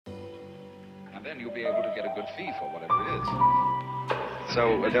And then you'll be able to get a good fee for whatever it is.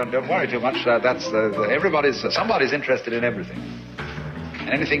 So don't worry too much. Somebody's interested in everything. And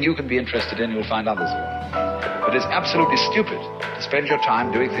anything you can be interested in, you'll find others will. But it's absolutely stupid to spend your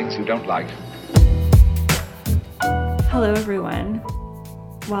time doing things you don't like. Hello, everyone.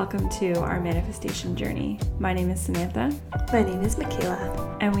 Welcome to our manifestation journey. My name is Samantha. My name is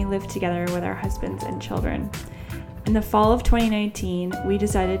Michaela. And we live together with our husbands and children. In the fall of 2019, we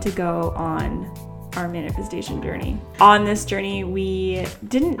decided to go on our manifestation journey. On this journey, we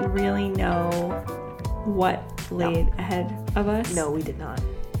didn't really know what laid ahead of us. No, we did not.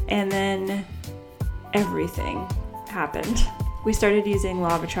 And then everything happened. We started using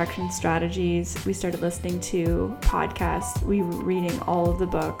law of attraction strategies. We started listening to podcasts. We were reading all of the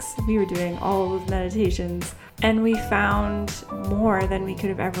books. We were doing all of the meditations. And we found more than we could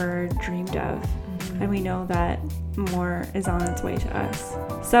have ever dreamed of. Mm-hmm. And we know that more is on its way to us.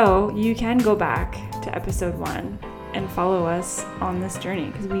 So you can go back to episode 1 and follow us on this journey,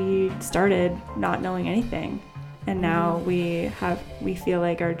 because we started not knowing anything. And now we feel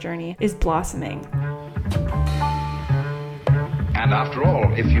like our journey is blossoming. And after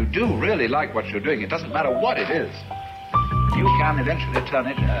all, if you do really like what you're doing, it doesn't matter what it is, you can eventually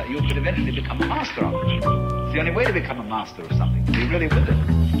you could eventually become a master of it. It's the only way to become a master of something, to be really with it.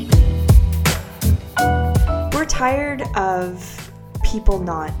 We're tired of people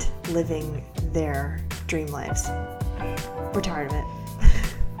not living their dream lives. We're tired of it.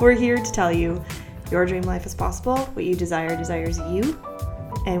 We're here to tell you your dream life is possible. What you desire desires you.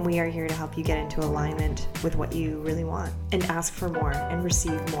 And we are here to help you get into alignment with what you really want and ask for more and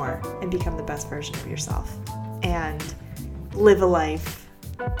receive more and become the best version of yourself and live a life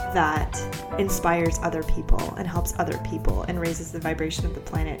that inspires other people and helps other people and raises the vibration of the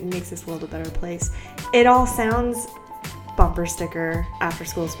planet and makes this world a better place. It all sounds bumper sticker after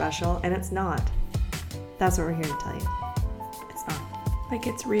school special, and it's not. That's what we're here to tell you. It's not. Like,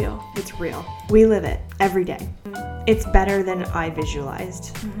 it's real. It's real. We live it every day. It's better than I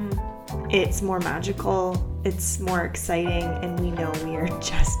visualized. Mm-hmm. It's more magical. It's more exciting. And we know we are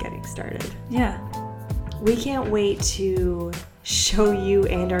just getting started. Yeah. We can't wait to show you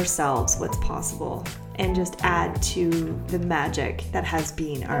and ourselves what's possible and just add to the magic that has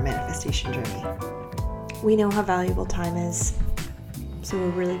been our manifestation journey. We know how valuable time is. So we're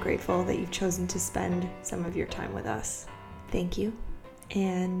really grateful that you've chosen to spend some of your time with us. Thank you.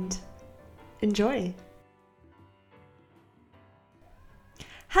 And enjoy.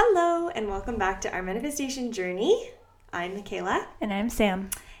 Hello, and welcome back to our manifestation journey. I'm Michaela. And I'm Sam.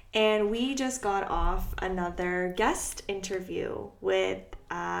 And we just got off another guest interview with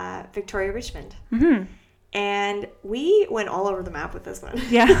Victoria Richmond. Mm-hmm. And we went all over the map with this one.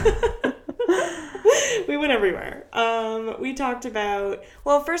 Yeah. We went everywhere. We talked about,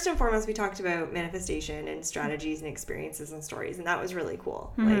 first and foremost, we talked about manifestation and strategies and experiences and stories. And that was really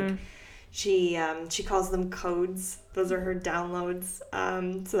cool. Mm-hmm. Like, she calls them codes. Those are her downloads.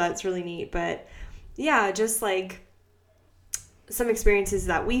 So that's really neat. But yeah, just like some experiences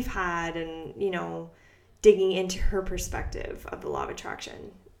that we've had and, digging into her perspective of the law of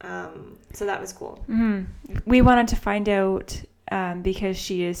attraction. So that was cool. Mm-hmm. We wanted to find out, because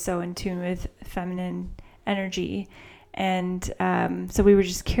she is so in tune with feminine energy. And so we were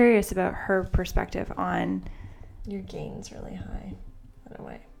just curious about her perspective on... Your gain's really high. I don't know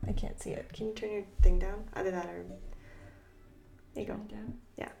why. I can't see it. Can you turn your thing down? Either that or... There you go. Down.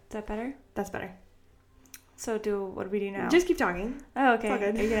 Yeah. Is that better? That's better. So what do we do now? Just keep talking. Oh, okay. It's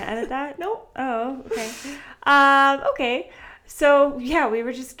all good. Are you going to edit that? Nope. Oh, okay. Okay. So, yeah, we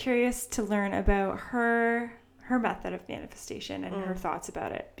were just curious to learn about her method of manifestation and her thoughts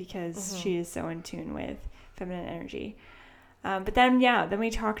about it, because she is so in tune with feminine energy. But then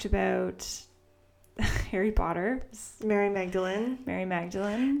we talked about Harry Potter. Mary Magdalene.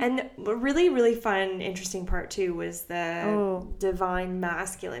 And a really, really fun, interesting part, too, was the divine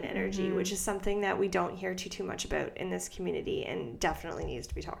masculine energy, which is something that we don't hear too much about in this community and definitely needs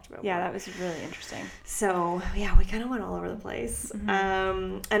to be talked about more. That was really interesting. So, yeah, we kind of went all over the place. Mm-hmm.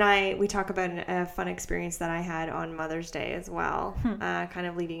 And we talk about a fun experience that I had on Mother's Day as well, kind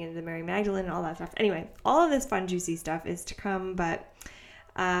of leading into Mary Magdalene and all that stuff. Anyway, all of this fun, juicy stuff is to come, but...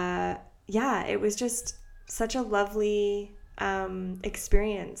 it was just such a lovely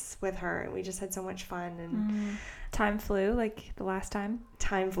experience with her, and we just had so much fun. And time flew like the last time.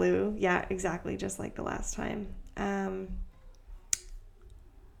 Time flew, yeah, exactly, just like the last time.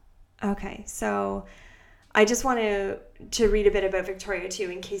 Okay, so I just want to read a bit about Victoria too,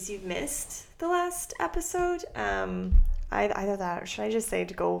 in case you've missed the last episode. I thought that, should I just say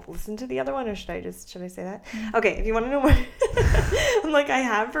to go listen to the other one, or should I say that? Okay, if you want to know more, I'm like, I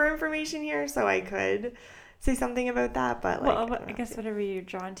have her information here, so I could say something about that, but like, well, I guess whatever you're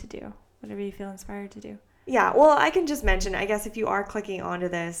drawn to do, whatever you feel inspired to do. Yeah, well, I can just mention, I guess if you are clicking onto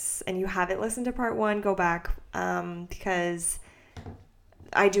this and you haven't listened to part 1, go back, because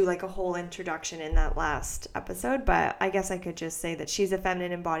I do like a whole introduction in that last episode, but I guess I could just say that she's a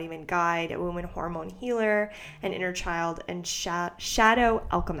feminine embodiment guide, a woman hormone healer, an inner child, and shadow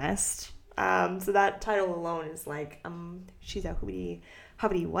alchemist. So that title alone is like, she's a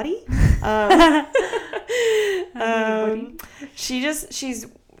hubbity wuddy. She's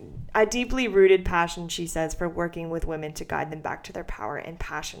a deeply rooted passion, she says, for working with women to guide them back to their power and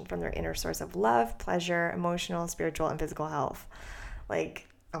passion from their inner source of love, pleasure, emotional, spiritual, and physical health. Like,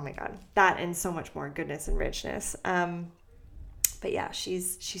 oh my God, that and so much more goodness and richness. But yeah,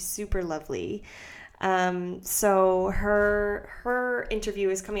 she's super lovely. So her interview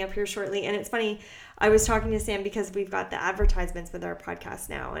is coming up here shortly, and it's funny, I was talking to Sam because we've got the advertisements with our podcast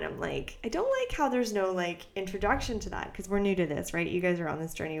now, and I'm like, I don't like how there's no like introduction to that, because we're new to this, right? You guys are on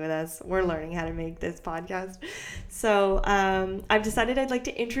this journey with us. We're learning how to make this podcast. So I've decided I'd like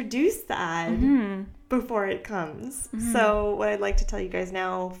to introduce the ad before it comes. So what I'd like to tell you guys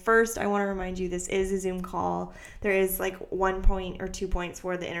now, first, I want to remind you this is a Zoom call. There is like 1 point or 2 points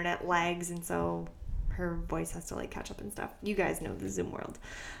where the internet lags, and so her voice has to like catch up and stuff. You guys know the Zoom world.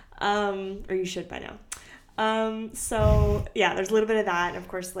 Or you should by now. So yeah, there's a little bit of that, and of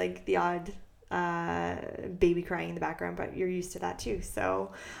course like the odd baby crying in the background, but you're used to that too.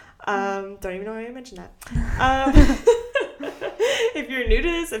 So don't even know why I mentioned that. If you're new to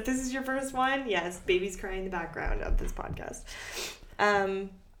this, if this is your first one, yes, babies crying in the background of this podcast.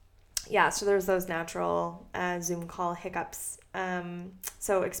 Yeah, so there's those natural Zoom call hiccups.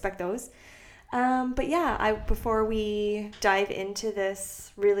 So expect those. But yeah, before we dive into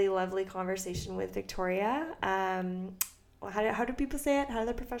this really lovely conversation with Victoria, how do people say it? How do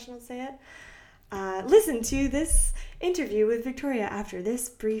the professionals say it? Listen to this interview with Victoria after this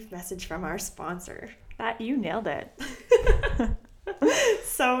brief message from our sponsor. That you nailed it.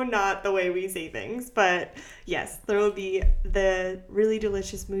 So not the way we say things, but yes, there will be the really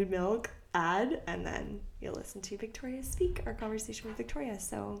delicious Mood Milk ad, and then you'll listen to Victoria speak, our conversation with Victoria.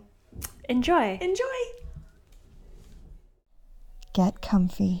 So enjoy. Get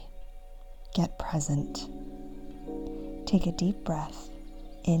comfy. Get present. Take a deep breath.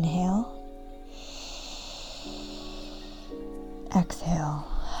 Inhale. Exhale.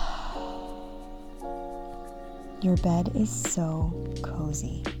 Your bed is so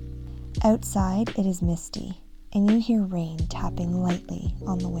cozy. Outside it is misty, and you hear rain tapping lightly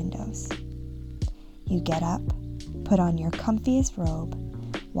on the windows. You get up, put on your comfiest robe,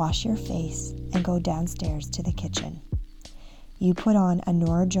 wash your face, and go downstairs to the kitchen. You put on a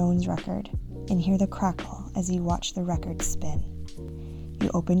Norah Jones record and hear the crackle as you watch the record spin. You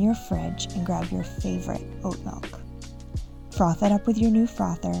open your fridge and grab your favorite oat milk. Froth it up with your new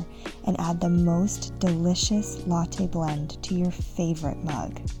frother and add the most delicious latte blend to your favorite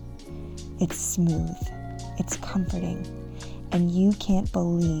mug. It's smooth, it's comforting, and you can't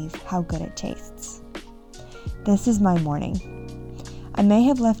believe how good it tastes. This is my morning. I may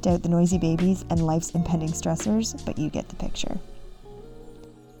have left out the noisy babies and life's impending stressors, but you get the picture.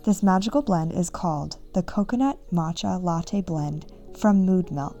 This magical blend is called the Coconut Matcha Latte Blend from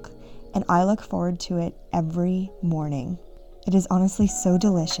Mood Milk, and I look forward to it every morning. It is honestly so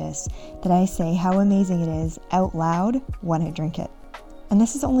delicious that I say how amazing it is out loud when I drink it. And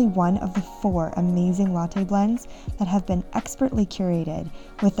this is only one of the 4 amazing latte blends that have been expertly curated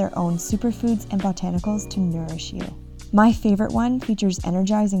with their own superfoods and botanicals to nourish you. My favorite one features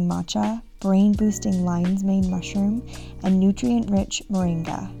energizing matcha, brain-boosting lion's mane mushroom, and nutrient-rich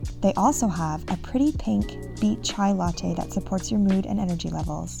moringa. They also have a pretty pink beet chai latte that supports your mood and energy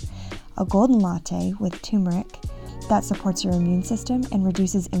levels, a golden latte with turmeric that supports your immune system and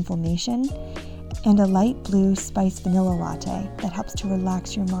reduces inflammation, and a light blue spiced vanilla latte that helps to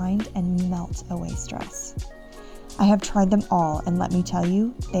relax your mind and melt away stress. I have tried them all, and let me tell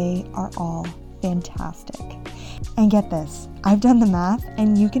you, they are all fantastic. And get this, I've done the math,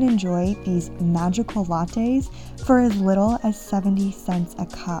 and you can enjoy these magical lattes for as little as 70 cents a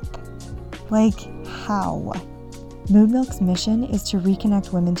cup. Like, how? Mood Milk's mission is to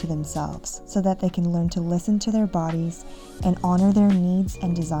reconnect women to themselves so that they can learn to listen to their bodies and honor their needs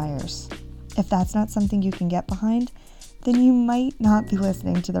and desires. If that's not something you can get behind, then you might not be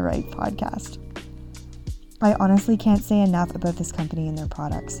listening to the right podcast. I honestly can't say enough about this company and their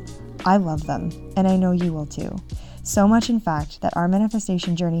products. I love them, and I know you will too. So much, in fact, that Our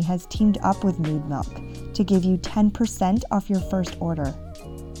Manifestation Journey has teamed up with Mood Milk to give you 10% off your first order.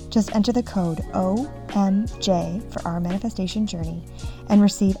 Just enter the code OMJ for Our Manifestation Journey and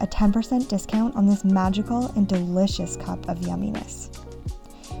receive a 10% discount on this magical and delicious cup of yumminess.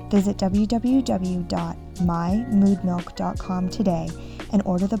 Visit www.mymoodmilk.com today and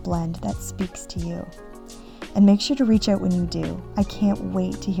order the blend that speaks to you. And make sure to reach out when you do. I can't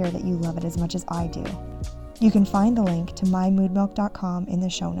wait to hear that you love it as much as I do. You can find the link to mymoodmilk.com in the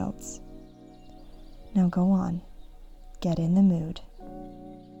show notes. Now go on, get in the mood.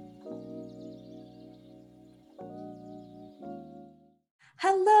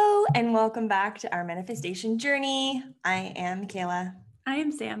 Hello, and welcome back to Our Manifestation Journey. I am Michaela. I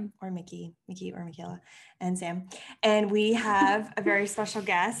am Sam. Or Mickey or Michaela and Sam. And we have a very special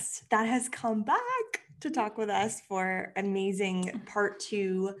guest that has come back to talk with us for amazing part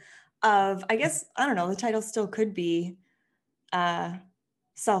 2 of, I guess, I don't know, the title still could be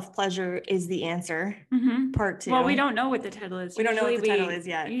Self-Pleasure is the Answer, part 2. Well, we don't know what the title is. We don't know what the title is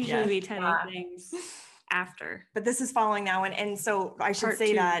yet. Usually we title things after. But this is following that one. And so I should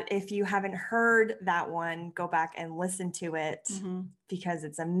say that if you haven't heard that one, go back and listen to it because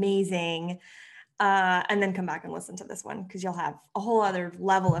it's amazing. And then come back and listen to this one because you'll have a whole other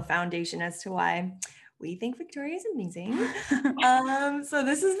level of foundation as to why we think Victoria is amazing. So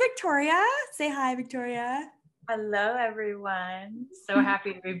this is Victoria. Say hi, Victoria. Hello, everyone. So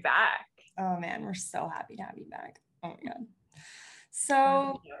happy to be back. Oh man, we're so happy to have you back. Oh my God.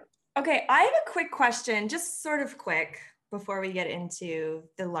 So, okay, I have a quick question, just sort of quick before we get into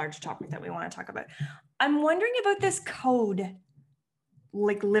the large topic that we want to talk about. I'm wondering about this code,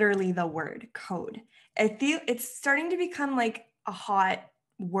 like literally the word code. I feel it's starting to become like a hot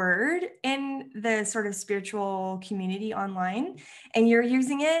word in the sort of spiritual community online, and you're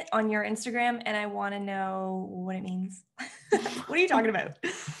using it on your Instagram, and I want to know what it means. What are you talking about?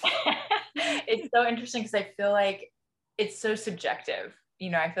 It's so interesting because I feel like it's so subjective. You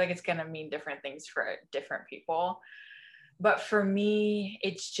know, I feel like it's going to mean different things for different people. But for me,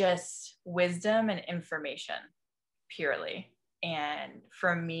 it's just wisdom and information purely. And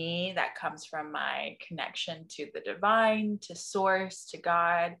for me, that comes from my connection to the divine, to source, to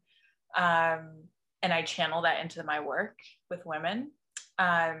God. And I channel that into my work with women.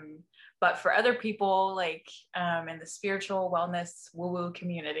 But for other people, like in the spiritual wellness woo-woo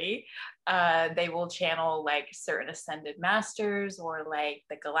community, they will channel like certain ascended masters or like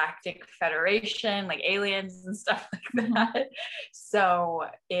the Galactic Federation, like aliens and stuff like that. So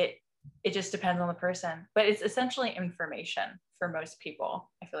it just depends on the person, but it's essentially information for most people.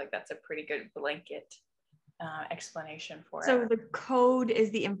 I feel like that's a pretty good blanket explanation for it. So the code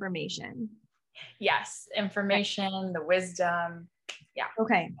is the information. Yes, information, the wisdom. Yeah.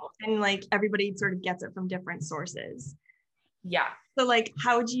 Okay. And like everybody sort of gets it from different sources. Yeah. So like,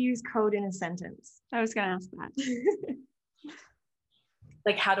 how would you use code in a sentence? I was going to ask that.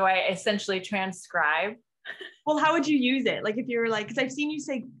 Like, how do I essentially transcribe? Well, how would you use it? Like if you're like, because I've seen you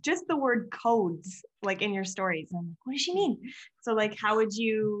say just the word codes, like in your stories. And I'm like, what does she mean? So like, how would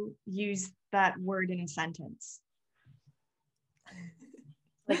you use that word in a sentence?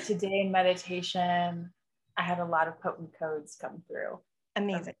 Like today in meditation, I had a lot of potent codes come through.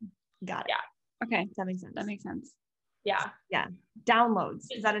 Amazing. Got it. Yeah. Okay. That makes sense. That makes sense. Yeah. Yeah. Downloads.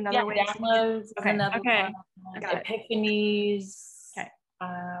 Is that another way? Downloads. Is Okay. Another Okay. one. Got it. Epiphanies. Okay.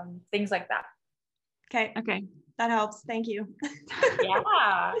 Things like that. Okay. Okay. That helps. Thank you. Yeah.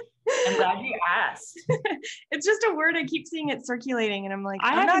 I'm glad you asked. It's just a word. I keep seeing it circulating and I'm like, I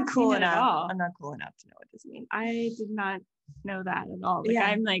I'm not haven't cool seen it at enough. all. I'm not cool enough to know what this means. I did not know that at all. Like Yeah.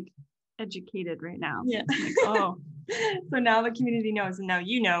 I'm like educated right now. Yeah. Like, oh. So now the community knows, and now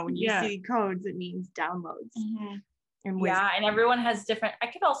you know when you Yeah. see codes, it means downloads. And wisdom. Yeah. And everyone has different, I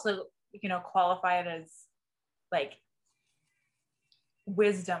could also, qualify it as like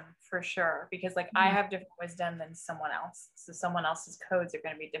wisdom for sure, because like I have different wisdom than someone else. So someone else's codes are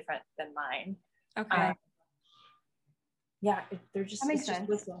going to be different than mine. Okay. Yeah. They're just, That makes it's just sense.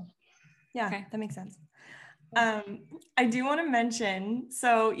 wisdom. Yeah, Okay. that makes sense. I do want to mention,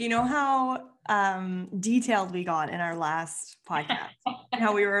 so you know how detailed we got in our last podcast,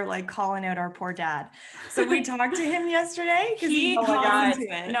 how we were like calling out our poor dad. So we talked to him yesterday because he Oh my calls God.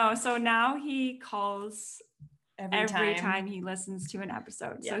 into it No, so now he calls every time. time he listens to an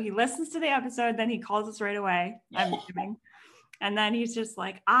episode. Yeah. So he listens to the episode, then he calls us right away. I'm assuming. And then he's just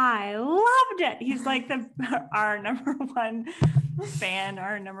like, I loved it. He's like our number one fan,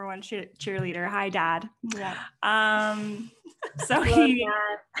 our number one cheerleader. Hi, Dad. Yeah. So he,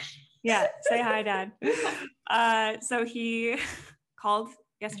 yeah, say hi, Dad. So he called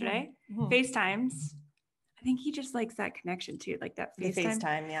yesterday, Mhm. FaceTimes. I think he just likes that connection too, like that The FaceTime.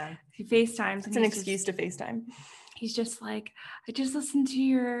 FaceTime, yeah. He FaceTimes. It's an excuse to FaceTime. He's just like, I just listened to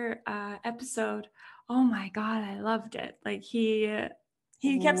your episode. Oh my God, I loved it. Like he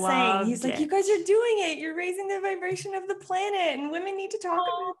kept saying, he's like, it. you guys are doing it. You're raising the vibration of the planet and women need to talk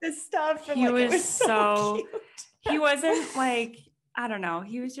about this stuff. And He like, was it was so cute. He wasn't like, I don't know.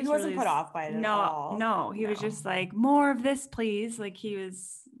 He was just, He wasn't really, put off by it at all. No, he was just like, more of this, please. Like he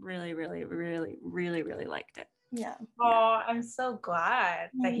was really, really, really, really, really liked it. Yeah. Oh, I'm so glad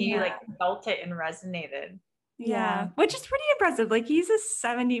that he Yeah. like felt it and resonated. Yeah. Which is pretty impressive. Like he's a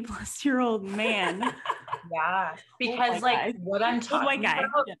 70-plus-year-old man. Yeah. Because like what I'm talking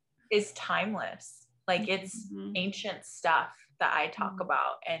about is timeless. Like it's ancient stuff that I talk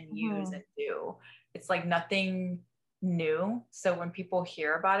about and use and do. It's like nothing new. So when people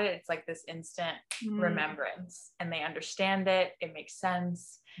hear about it, it's like this instant remembrance and they understand it. It makes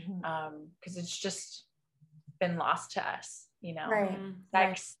sense. Because it's just been lost to us, you know,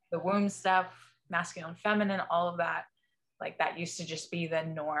 sex, the womb stuff, masculine, feminine, all of that. Like that used to just be the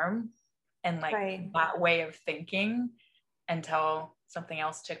norm and like that way of thinking until something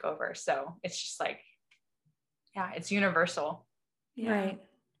else took over. So it's just like, yeah, it's universal. Yeah.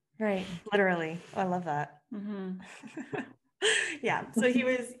 Right. Literally. I love that. Yeah. So he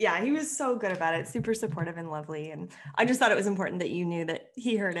was so good about it. Super supportive and lovely. And I just thought it was important that you knew that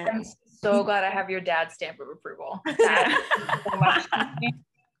he heard it. I'm so glad I have your dad's stamp of approval. Did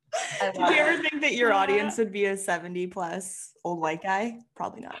you ever think that your audience would be a 70-plus old white guy?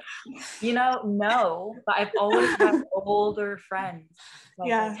 Probably not. You know, no, but I've always had older friends,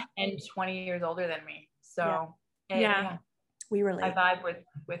 like 10, 20 years older than me. So yeah. We relate. I vibe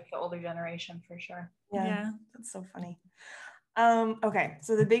with the older generation for sure. Yeah. That's so funny. Okay.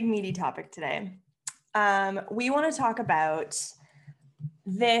 So the big meaty topic today, we want to talk about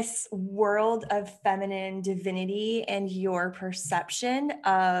this world of feminine divinity and your perception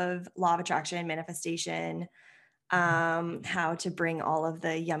of law of attraction, manifestation, how to bring all of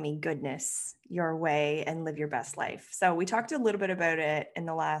the yummy goodness your way and live your best life. So we talked a little bit about it in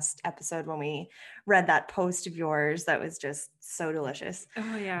the last episode when we read that post of yours that was just so delicious.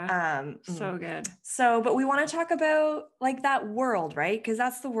 Oh yeah. So good. So, but we want to talk about like that world, right? Because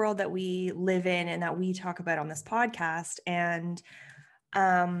that's the world that we live in and that we talk about on this podcast. And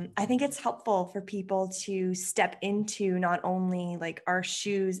I think it's helpful for people to step into not only like our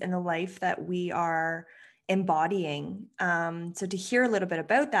shoes and the life that we are embodying. So to hear a little bit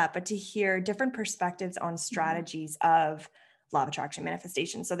about that, but to hear different perspectives on strategies of law of attraction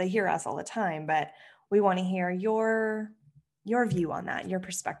manifestation. So they hear us all the time, but we want to hear your view on that, your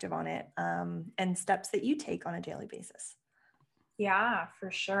perspective on it, and steps that you take on a daily basis. Yeah,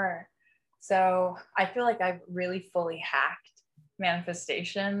 for sure. So I feel like I've really fully hacked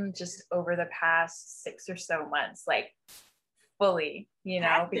manifestation just over the past 6 or so months, like fully, you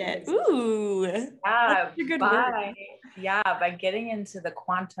know, because by getting into the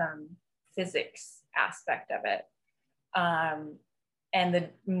quantum physics aspect of it, and the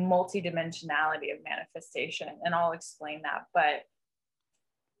multidimensionality of manifestation, and I'll explain that. But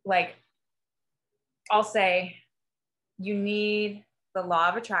like, I'll say you need the law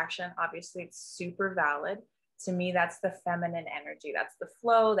of attraction. Obviously, it's super valid. To me, that's the feminine energy. That's the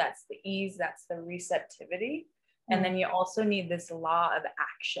flow. That's the ease. That's the receptivity. And then you also need this law of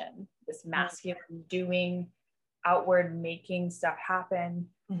action, this masculine doing, outward making stuff happen.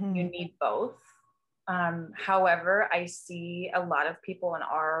 You need both. However, I see a lot of people in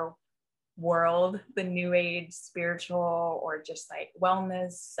our world, the new age, spiritual, or just like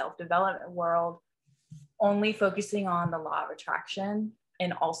wellness, self-development world, only focusing on the law of attraction.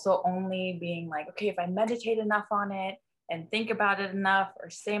 And also only being like, okay, if I meditate enough on it and think about it enough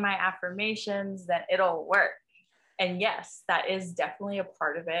or say my affirmations, then it'll work. And yes, that is definitely a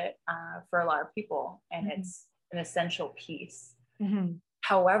part of it for a lot of people. And it's an essential piece.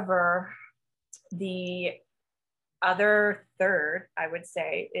 However, the other third, I would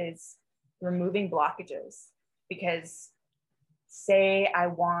say, is removing blockages. Because say I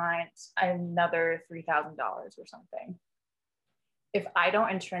want another $3,000 or something. If I don't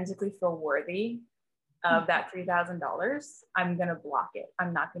intrinsically feel worthy of that $3,000, I'm going to block it.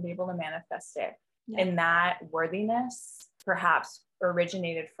 I'm not going to be able to manifest it. And that worthiness perhaps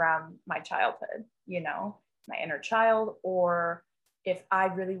originated from my childhood, you know, my inner child, or if I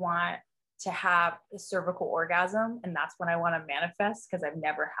really want to have a cervical orgasm and that's when I want to manifest because I've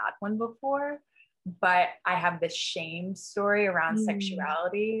never had one before, but I have this shame story around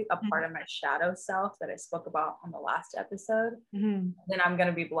sexuality, a part of my shadow self that I spoke about on the last episode, then I'm going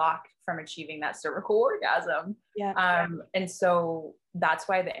to be blocked from achieving that cervical orgasm. And so that's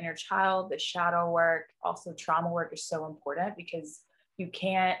why the inner child, the shadow work, also trauma work is so important, because you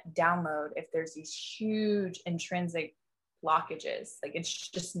can't download if there's these huge intrinsic blockages. Like it's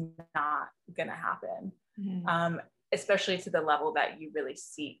just not gonna happen, especially to the level that you really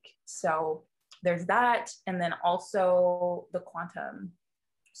seek. So there's that. And then also the quantum.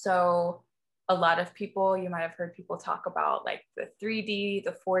 So a lot of people, you might have heard people talk about like the 3D,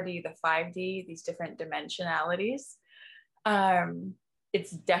 the 4D, the 5D, these different dimensionalities.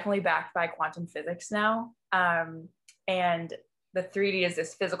 It's definitely backed by quantum physics now. And the 3D is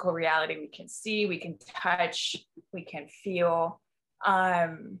this physical reality we can see, we can touch, we can feel.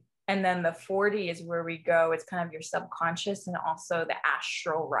 And then the 4D is where we go. It's kind of your subconscious and also the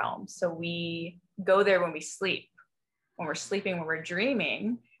astral realm. So we go there when we sleep. When we're sleeping, when we're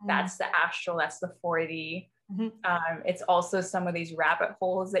dreaming, that's the astral, that's the 4D. It's also some of these rabbit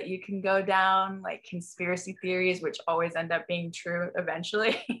holes that you can go down, like conspiracy theories, which always end up being true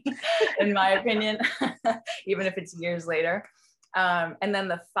eventually, in my opinion, even if it's years later. And then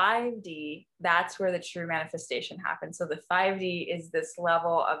the 5D, that's where the true manifestation happens. So the 5D is this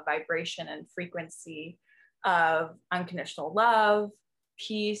level of vibration and frequency of unconditional love,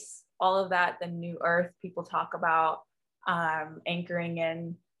 peace, all of that, the new earth people talk about, anchoring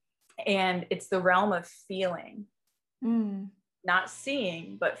in. And it's the realm of feeling, not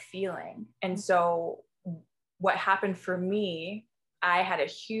seeing, but feeling. And so what happened for me, I had a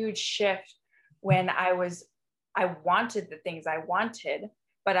huge shift when I wanted the things I wanted,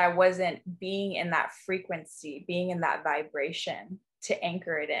 but I wasn't being in that frequency, being in that vibration to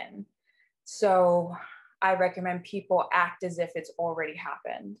anchor it in. So I recommend people act as if it's already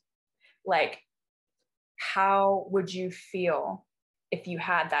happened. Like, how would you feel if you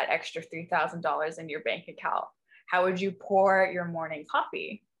had that extra $3,000 in your bank account? How would you pour your morning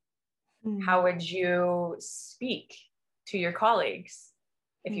coffee? How would you speak to your colleagues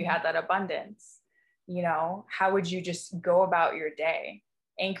if you had that abundance? You know, how would you just go about your day?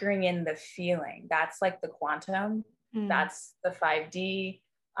 Anchoring in the feeling. That's like the quantum. That's the 5D.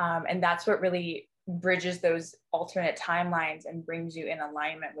 And that's what really bridges those alternate timelines and brings you in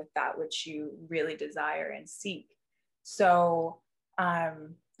alignment with that which you really desire and seek. So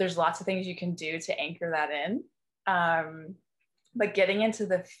there's lots of things you can do to anchor that in. But getting into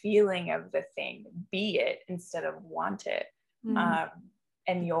the feeling of the thing, be it instead of want it.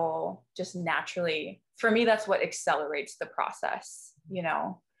 And you'll just naturally, for me, that's what accelerates the process, you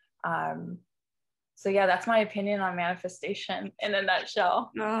know? So yeah, that's my opinion on manifestation in a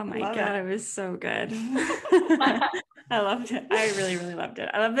nutshell. Oh my God, it was so good. I loved it. I really, really loved it.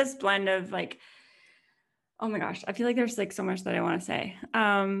 I love this blend of like, oh my gosh, I feel like there's like so much that I want to say.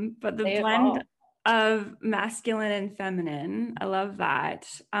 But the blend of masculine and feminine, I love that.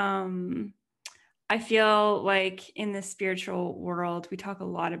 I feel like in the spiritual world, we talk a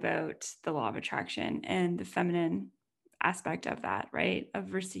lot about the law of attraction and the feminine aspect of that, right?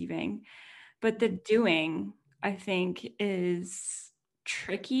 Of receiving. But the doing, I think, is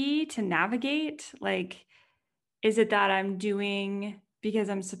tricky to navigate. Like, is it that I'm doing because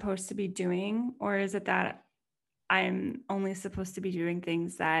I'm supposed to be doing, or is it that I'm only supposed to be doing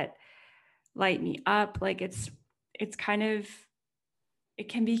things that light me up? Like it's kind of, it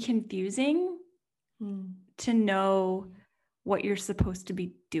can be confusing to know what you're supposed to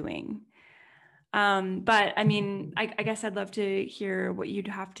be doing. But I mean, I guess I'd love to hear what you'd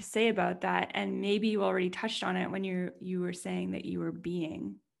have to say about that. And maybe you already touched on it when you were saying that you were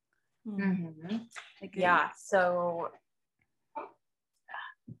being. Yeah. So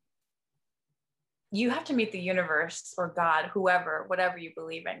you have to meet the universe or God, whoever, whatever you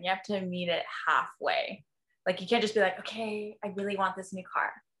believe in. You have to meet it halfway. Like, you can't just be like, okay, I really want this new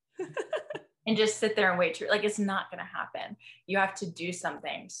car. And just sit there and wait. Like, it's not going to happen. You have to do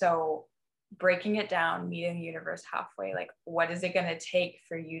something. So breaking it down, meeting the universe halfway, like, what is it going to take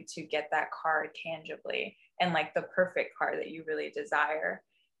for you to get that car tangibly and like the perfect car that you really desire?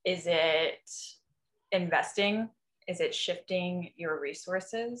 Is it investing? Is it shifting your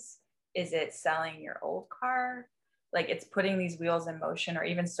resources? Is it selling your old car? Like, it's putting these wheels in motion, or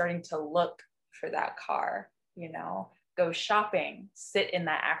even starting to look for that car, you know, go shopping, sit in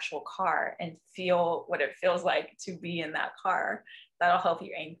that actual car and feel what it feels like to be in that car. That'll help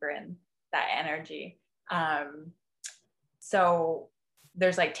you anchor in that energy. So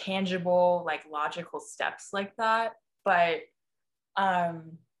there's like tangible, like logical steps like that. But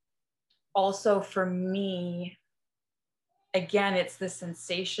also for me, again, it's the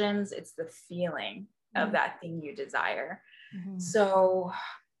sensations, it's the feeling of that thing you desire. So,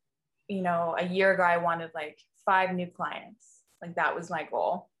 you know, a year ago, I wanted like 5 new clients. Like, that was my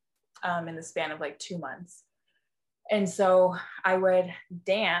goal in the span of like 2 months. And so I would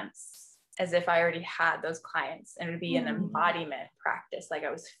dance as if I already had those clients, and it would be an embodiment practice. Like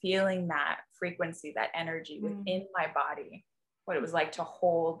I was feeling that frequency, that energy within my body, what it was like to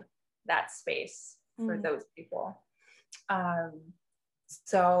hold that space for those people.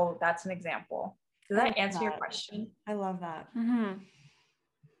 So that's an example. Does that answer your question? I love that. Mm-hmm.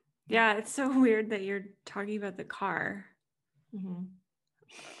 Yeah, it's so weird that you're talking about the car. Mm-hmm.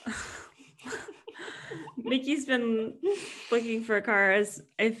 Mickey's been looking for a car. As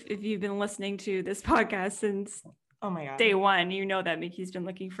if you've been listening to this podcast since day one, you know that Mickey's been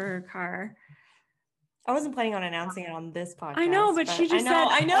looking for her car. I wasn't planning on announcing it on this podcast. I know, but she just said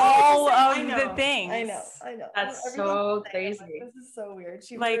all of the things. I know. That's so crazy. This is so weird.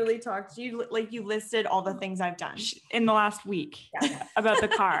 She Like- literally talked. You listed all the things I've done. In the last week about the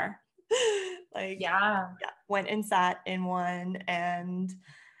car. Went and sat in one, and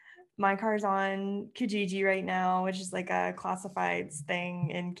my car's on Kijiji right now, which is like a classifieds thing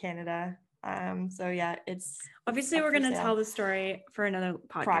in Canada. So yeah, it's obviously we're going to tell the story for another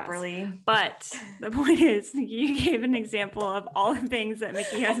podcast properly. But the point is, you gave an example of all the things that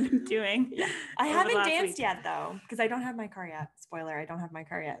Mickey has been doing. I haven't danced yet though, because I don't have my car yet. Spoiler, I don't have my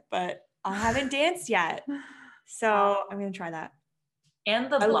car yet, but I haven't danced yet. So I'm going to try that.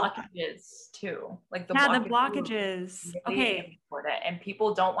 And the blockages too. Like the blockages. Really okay. Important. And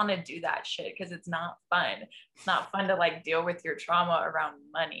people don't want to do that shit because it's not fun. It's not fun to like deal with your trauma around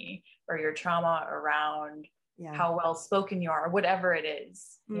money or your trauma around how well spoken you are, or whatever it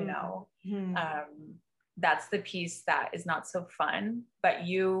is, you know. That's the piece that is not so fun, but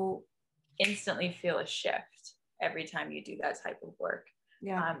you instantly feel a shift every time you do that type of work.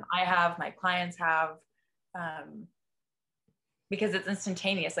 My clients have, because it's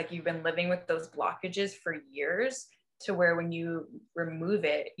instantaneous. Like you've been living with those blockages for years, to where when you remove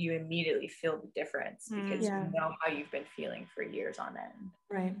it, you immediately feel the difference because you know how you've been feeling for years on end.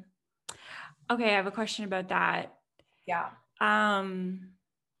 Right. Okay. I have a question about that. Yeah.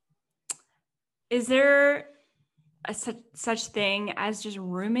 Is there such thing as just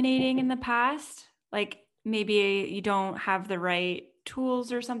ruminating in the past? Like maybe you don't have the right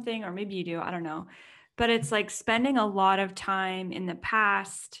tools or something, or maybe you do, I don't know. But it's like spending a lot of time in the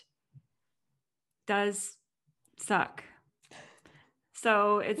past does suck.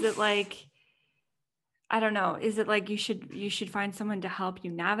 So is it like, I don't know, is it like you should find someone to help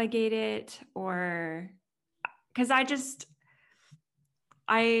you navigate it? Or because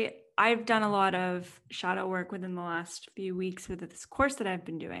I've done a lot of shadow work within the last few weeks with this course that I've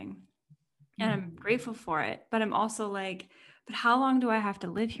been doing, and I'm grateful for it, but I'm also like, but how long do I have to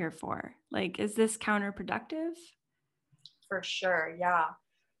live here for? Like, is this counterproductive? For sure. Yeah.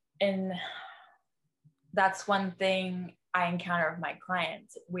 And that's one thing I encounter with my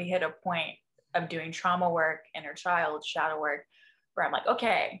clients. We hit a point of doing trauma work, inner child, shadow work, where I'm like,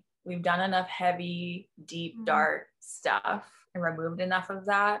 okay, we've done enough heavy, deep, dark stuff and removed enough of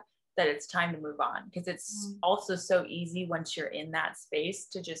that it's time to move on. Because it's also so easy once you're in that space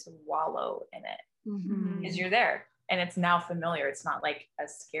to just wallow in it, because you're there and it's now familiar. It's not like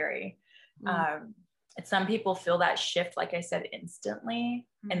as scary. Some people feel that shift, like I said, instantly,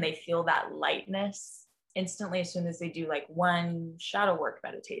 and they feel that lightness instantly as soon as they do like one shadow work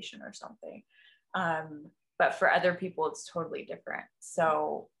meditation or something. But for other people, it's totally different.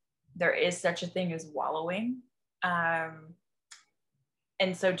 So there is such a thing as wallowing. And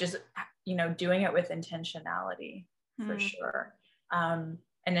so just, doing it with intentionality for sure. And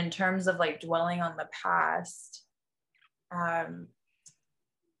in terms of like dwelling on the past,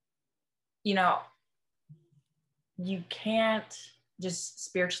 you can't just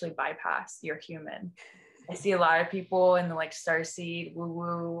spiritually bypass. You're human. I see a lot of people in the like starseed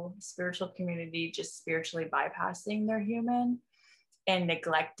woo-woo spiritual community just spiritually bypassing their human and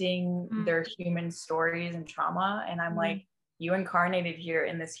neglecting their human stories and trauma. And I'm like, you incarnated here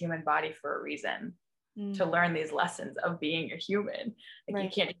in this human body for a reason, to learn these lessons of being a human. Like you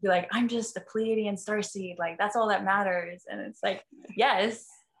can't just be like, I'm just a Pleiadian starseed. Like that's all that matters. And it's like, yes,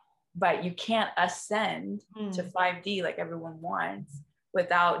 but you can't ascend to 5D like everyone wants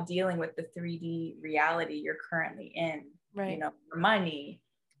without dealing with the 3D reality you're currently in. Right. Your money,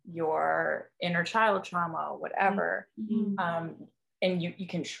 your inner child trauma, whatever. And you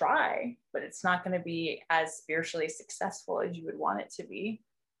can try, but it's not going to be as spiritually successful as you would want it to be.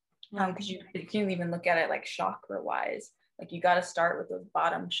 Because you can even look at it like chakra wise. Like you got to start with those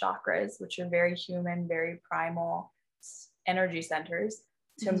bottom chakras, which are very human, very primal energy centers,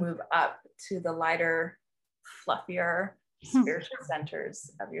 to move up to the lighter, fluffier spiritual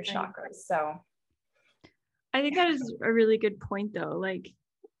centers of your chakras. So I think that is a really good point though. Like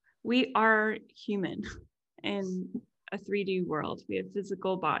we are human in a 3D world. We have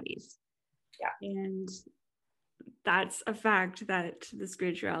physical bodies. Yeah. And that's a fact that the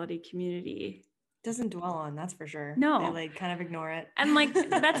spirituality community doesn't dwell on, that's for sure. No. They like kind of ignore it. And like,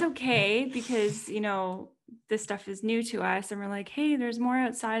 that's okay, because, you know, this stuff is new to us and we're like, hey, there's more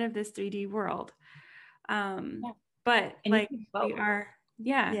outside of this 3D world. But And like both. we are,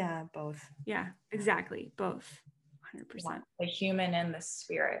 yeah. Yeah, both. Yeah, exactly. Both. 100%. The human and the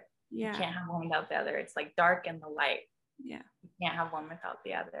spirit. Yeah. You can't have one without the other. It's like dark and the light. Yeah. You can't have one without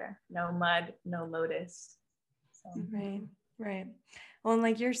the other. No mud, no lotus. So. Right. Well, and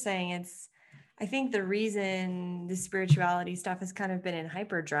like you're saying, I think the reason the spirituality stuff has kind of been in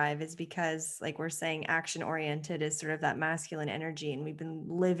hyperdrive is because, like we're saying, action oriented is sort of that masculine energy. And we've been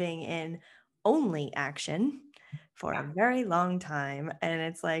living in only action for a very long time. And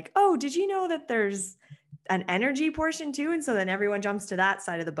it's like, oh, did you know that there's an energy portion too? And so then everyone jumps to that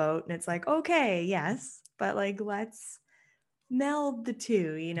side of the boat and it's like, okay, yes, but like, let's meld the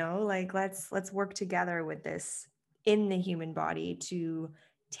two, you know, like let's work together with this in the human body to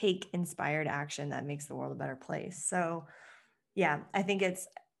take inspired action that makes the world a better place. So yeah, I think it's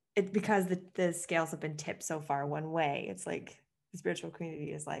because the scales have been tipped so far one way. It's like the spiritual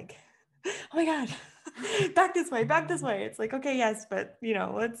community is like, oh my God, back this way. It's like, okay, yes, but you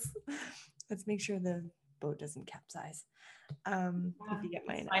know, let's make sure the boat doesn't capsize. If you get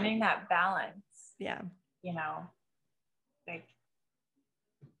my finding that balance. Yeah. You know, like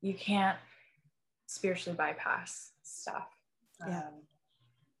you can't spiritually bypass stuff. Yeah.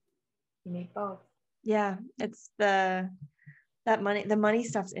 You need both. Yeah, it's the money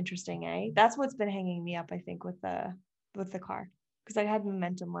stuff's interesting, eh? That's what's been hanging me up, I think, with the car, because I had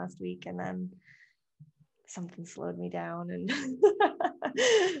momentum last week and then something slowed me down and I'm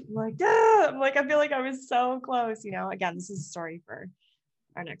like, I feel like I was so close, you know. Again, this is a story for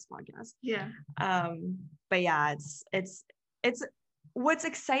our next podcast. Yeah. But yeah, it's what's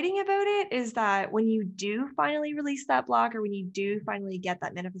exciting about it is that when you do finally release that block, or when you do finally get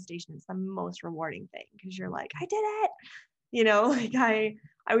that manifestation, it's the most rewarding thing, because you're like, I did it, you know, like I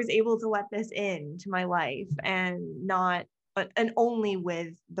was able to let this into my life, and only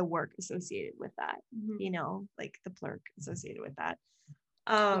with the work associated with that, you know, like the plurk associated with that.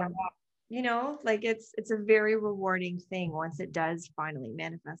 You know, like it's a very rewarding thing once it does finally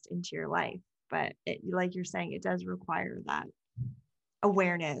manifest into your life. But like you're saying, it does require that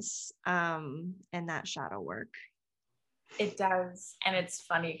awareness and that shadow work. It does. And it's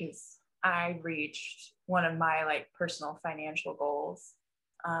funny because I reached one of my like personal financial goals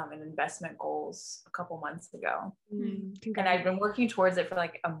and investment goals a couple months ago. And I've been working towards it for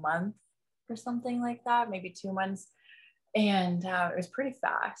like a month or something like that, maybe 2 months. And it was pretty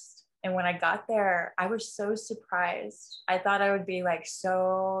fast. And when I got there, I was so surprised. I thought I would be like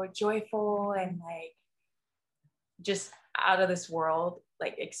so joyful and like just out of this world,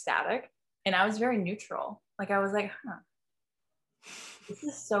 like ecstatic. And I was very neutral. Like I was like, this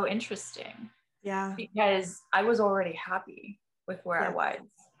is so interesting. Yeah. Because I was already happy with where I was,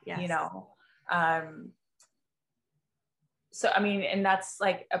 you know? So, I mean, and that's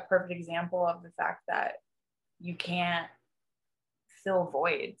like a perfect example of the fact that you can't fill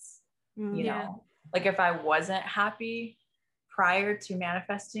voids, you know? Like if I wasn't happy prior to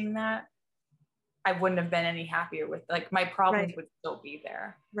manifesting that, I wouldn't have been any happier with, like, my problems would still be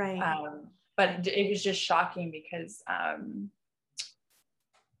there. But it was just shocking because I'm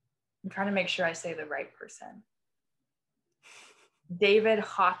trying to make sure I say the right person. David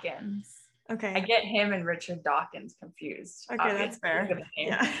Hawkins. Okay. I get him and Richard Dawkins confused. Okay, obviously. That's fair.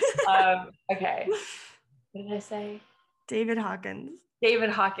 Yeah. Okay. What did I say? David Hawkins. David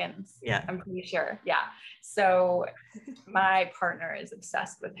Hawkins. Yeah. I'm pretty sure. Yeah. So my partner is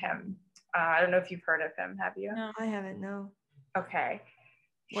obsessed with him. I don't know if you've heard of him. Have you? No, I haven't. No. Okay.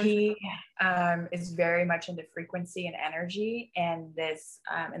 He is very much into frequency and energy, and this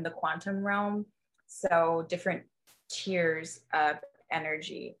in the quantum realm. So different tiers of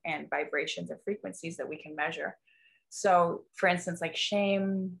energy and vibrations of frequencies that we can measure. So for instance, like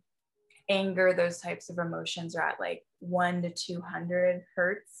shame, anger, those types of emotions are at like 1 to 200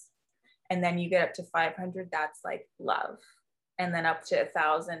 hertz. And then you get up to 500, that's like love. And then up to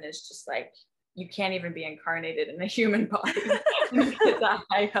 1,000 is just like, you can't even be incarnated in a human body. You get that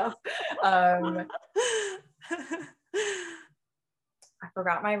high up. I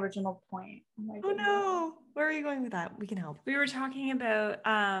forgot my original point. Oh no, where are you going with that? We can help. We were talking about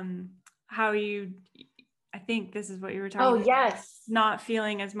how you, I think this is what you were talking about. Oh yes. Not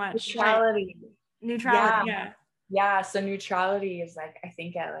feeling as much. Neutrality. Neutrality, yeah. So neutrality is like, I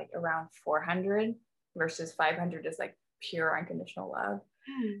think at like around 400 versus 500 is like pure unconditional love.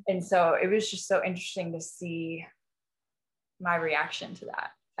 And so it was just so interesting to see my reaction to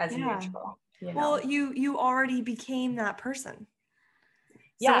that as neutral. You know? Well, you already became that person.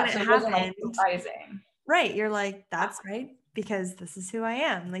 So when it it wasn't like happened, surprising. right? You're like, that's right, because this is who I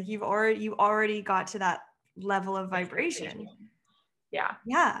am. Like you already got to that level of vibration.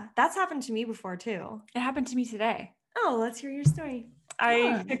 Yeah, that's happened to me before too. It happened to me today. Oh, let's hear your story.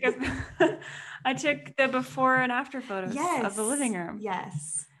 I took the before and after photos of the living room.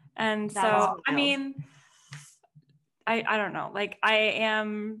 Yes. And That was so, wild. I mean, I don't know, like I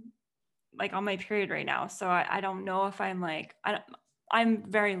am like on my period right now. So I don't know if I'm like, I'm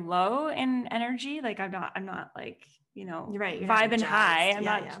very low in energy. Like I'm not like, you know, You're right. You're vibing not high. jazzed. I'm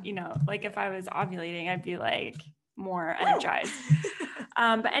Yeah, not, yeah. you know, like if I was ovulating, I'd be like more energized.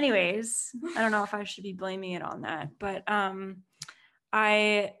 But anyways, I don't know if I should be blaming it on that, but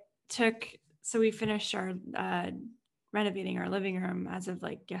so we finished our renovating our living room as of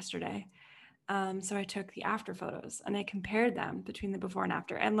like yesterday. So I took the after photos and I compared them between the before and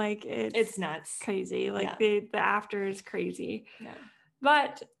after, and like It's nuts. crazy. Like Yeah. the after is crazy. Yeah.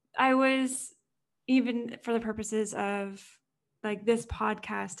 But I was, even for the purposes of like this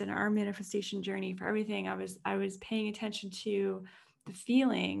podcast and our manifestation journey for everything, I was paying attention to the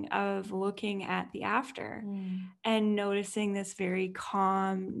feeling of looking at the after and noticing this very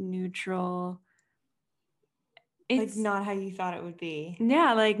calm, neutral. It's like not how you thought it would be.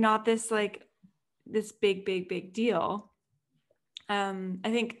 Yeah, like not this like this big deal. I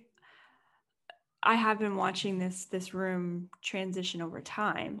think I have been watching this room transition over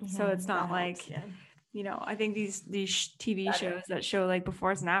time. So it's not That like, helps, you know, I think these TV shows that show like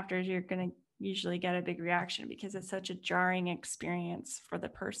befores and afters, you're going to usually get a big reaction because it's such a jarring experience for the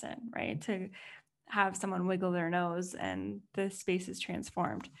person, right? To have someone wiggle their nose and the space is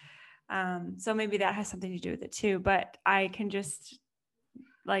transformed. So maybe that has something to do with it too, but I can just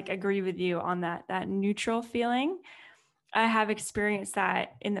like agree with you on that neutral feeling. I have experienced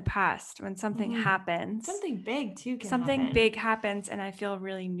that in the past when something happens. Something big too can something happen. big happens and I feel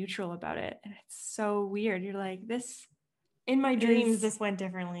really neutral about it. And it's so weird. You're like, this in my dreams, this went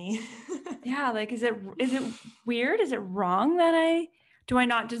differently. Yeah. Like, is it weird? Is it wrong that do I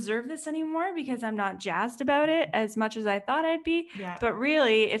not deserve this anymore because I'm not jazzed about it as much as I thought I'd be? Yeah. But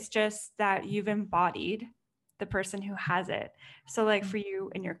really it's just that you've embodied the person who has it. So like for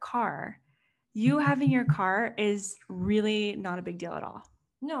you in your car, you having your car is really not a big deal at all.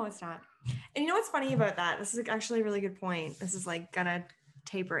 No, it's not. And you know what's funny about that? This is actually a really good point. This is like gonna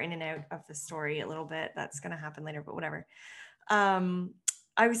taper in and out of the story a little bit. That's gonna happen later, but whatever.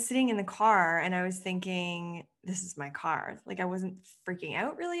 I was sitting in the car and I was thinking, this is my car. Like I wasn't freaking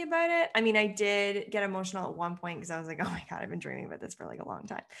out really about it. I mean, I did get emotional at one point because I was like, oh my God, I've been dreaming about this for like a long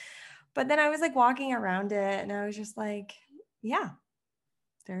time. But then I was like walking around it and I was just like, yeah,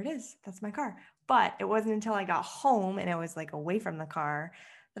 there it is. That's my car. But it wasn't until I got home and I was like away from the car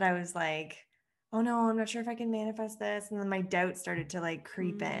that I was like, oh no, I'm not sure if I can manifest this. And then my doubt started to like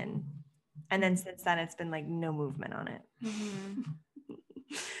creep in. And then since then it's been like no movement on it.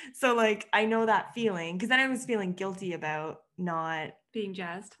 So like, I know that feeling because then I was feeling guilty about not being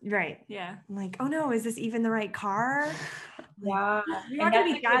jazzed. Right. Yeah. I'm like, oh no, is this even the right car? Yeah. You're not going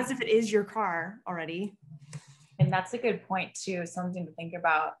to be jazzed if it is your car already. And that's a good point too. Something to think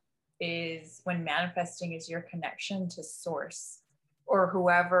about is when manifesting is your connection to source or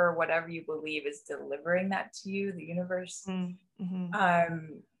whoever, whatever you believe is delivering that to you, the universe.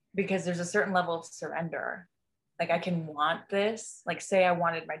 Because there's a certain level of surrender. Like I can want this, like say I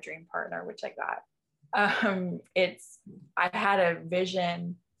wanted my dream partner, which I got. I had a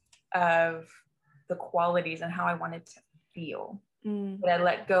vision of the qualities and how I wanted to feel. But I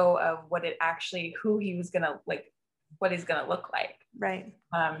let go of who he was gonna like, what he's gonna look like. Right.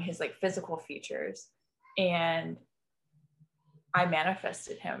 His like physical features. And I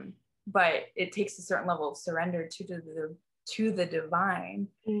manifested him. But it takes a certain level of surrender to the divine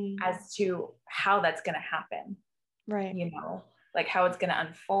as to how that's gonna happen. Right. You know, like how it's gonna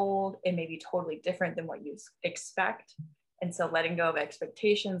unfold. It may be totally different than what you expect. And so letting go of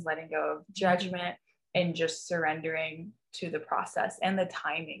expectations, letting go of judgment, and just surrendering to the process and the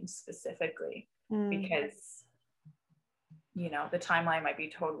timing specifically, because, you know, the timeline might be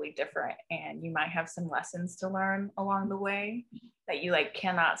totally different and you might have some lessons to learn along the way that you like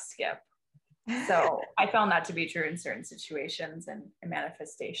cannot skip. So I found that to be true in certain situations and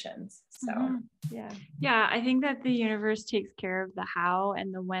manifestations. So yeah, I think that the universe takes care of the how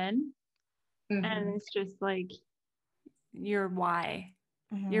and the when, and it's just like your why,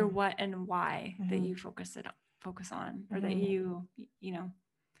 your what and why that you focus on, or that you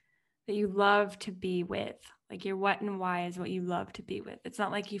that you love to be with. Like your what and why is what you love to be with. It's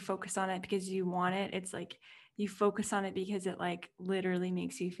not like you focus on it because you want it. It's like you focus on it because it like literally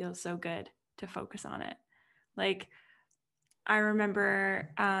makes you feel so good to focus on it. Like I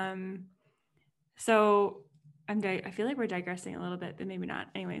remember, so I feel like we're digressing a little bit, but maybe not.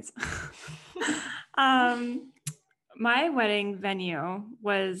 Anyways, my wedding venue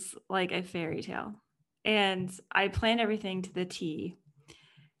was like a fairy tale, and I planned everything to the T.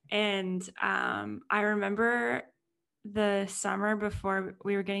 And I remember the summer before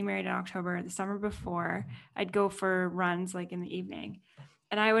we were getting married in October, the summer before, I'd go for runs like in the evening,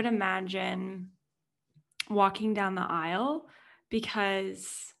 and I would imagine walking down the aisle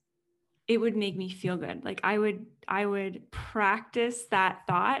because it would make me feel good. Like I would practice that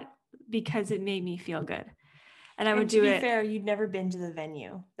thought because it made me feel good. And I would do it. To be fair, you'd never been to the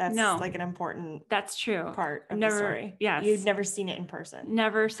venue. That's like an important that's true part of the story. Yes. You'd never seen it in person.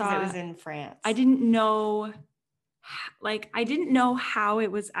 Never saw it. It was in France. I didn't know how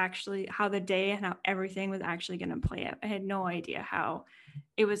it was actually, how the day and how everything was actually going to play out. I had no idea how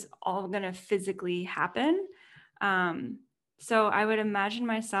it was all going to physically happen. So I would imagine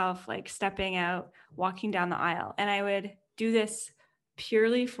myself like stepping out, walking down the aisle, and I would do this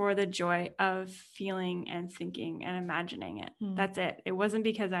purely for the joy of feeling and thinking and imagining it. That's it. It wasn't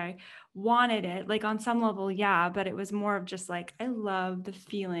because I wanted it, like on some level, yeah, but it was more of just like, I love the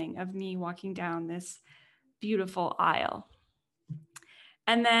feeling of me walking down this beautiful aisle.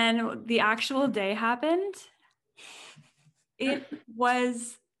 And then the actual day happened. It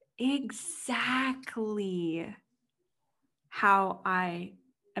was exactly how I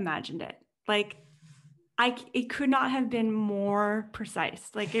imagined it. Like it could not have been more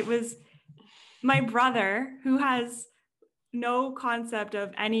precise. Like it was my brother, who has no concept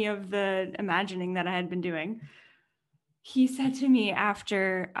of any of the imagining that I had been doing. He said to me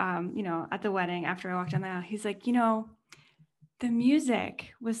after, at the wedding, after I walked down the aisle, he's like, the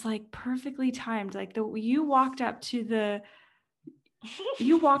music was like perfectly timed. Like you walked up to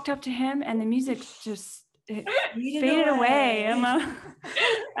him and the music just it faded away.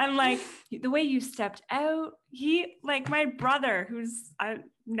 And like the way you stepped out, he, like my brother, who's I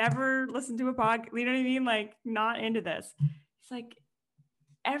never listened to a podcast, you know what I mean? Like not into this. He's like,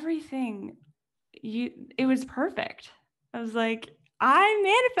 everything it was perfect. I was like,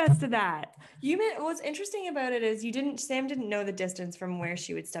 I manifested that. What's interesting about it is Sam didn't know the distance from where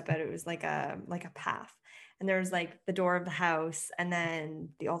she would step out. It was like a path. And there was like the door of the house and then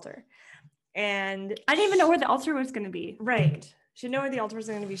the altar. And I didn't even know where the altar was going to be. Right. She didn't know where the altar was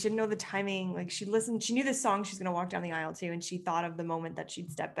going to be. She didn't know the timing. Like she knew the song she's going to walk down the aisle to, and she thought of the moment that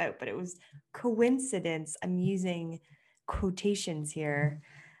she'd step out, but it was coincidence. I'm using quotations here,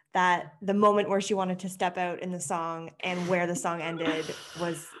 that the moment where she wanted to step out in the song and where the song ended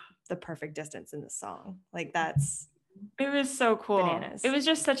was the perfect distance in the song. Like it was so cool. Bananas. It was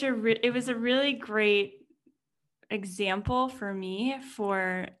just it was a really great example for me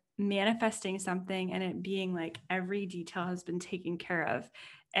for manifesting something and it being like every detail has been taken care of.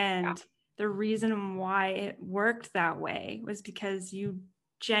 And the reason why it worked that way was because you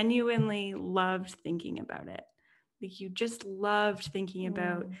genuinely loved thinking about it. Like you just loved thinking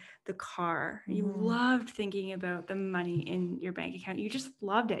about the car. You loved thinking about the money in your bank account. You just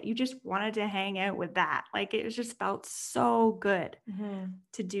loved it. You just wanted to hang out with that. Like it just felt so good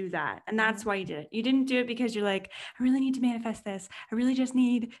to do that. And that's why you did it. You didn't do it because you're like, I really need to manifest this. I really just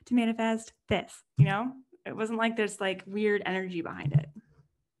need to manifest this. It wasn't like there's like weird energy behind it.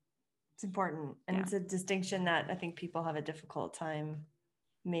 It's important. And it's a distinction that I think people have a difficult time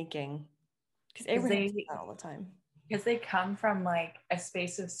making. Because Abraham does that all the time. Because they come from like a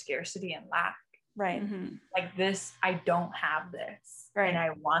space of scarcity and lack. Right. Like this, I don't have this. Right. And I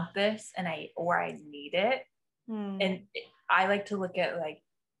want this and I need it. And I like to look at like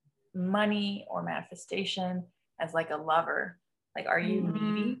money or manifestation as like a lover. Like, are you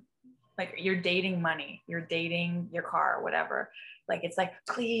needy? Like you're dating money, you're dating your car or whatever. Like, it's like,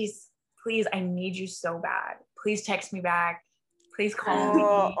 please, I need you so bad. Please text me back. Please call me.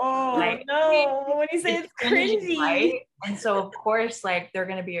 Oh, like, no. When you say it's cringy. Right? And so, of course, like, they're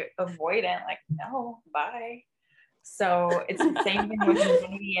going to be avoidant. Like, no, bye. So it's the same thing with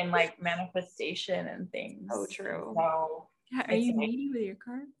money and, like, manifestation and things. Oh, true. So, are you needy with your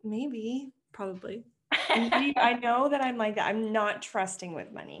car? Maybe. Probably. I know that I'm like that. I'm not trusting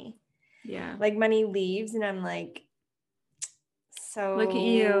with money. Yeah. Like, money leaves, and I'm like, so look at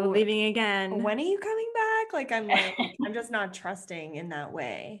you leaving again. When are you coming back? Like, I'm just not trusting in that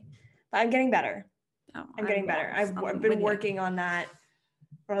way. But I'm getting better. I'm getting better. I've been working on that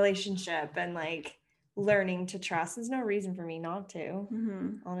relationship and like learning to trust. There's no reason for me not to. Mm-hmm.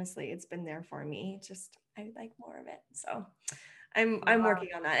 Honestly, it's been there for me. Just I would like more of it. So I'm working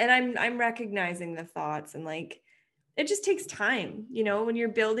on that. And I'm recognizing the thoughts, and like it just takes time. You know, when you're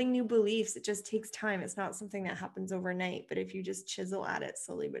building new beliefs, it just takes time. It's not something that happens overnight, but if you just chisel at it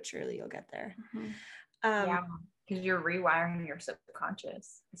slowly but surely, you'll get there. Mm-hmm. Yeah, because you're rewiring your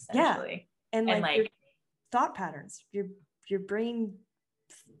subconscious essentially. And like your thought patterns, your brain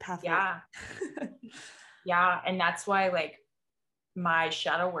pathway. Yeah. And that's why like my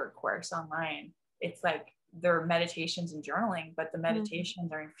shadow work course online, it's like there are meditations and journaling, but the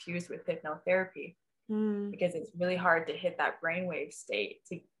meditations are infused with hypnotherapy because it's really hard to hit that brainwave state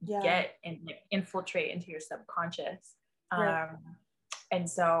to get and like, infiltrate into your subconscious. And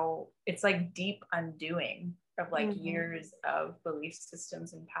so it's like deep undoing of like years of belief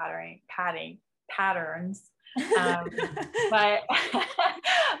systems and patterns. But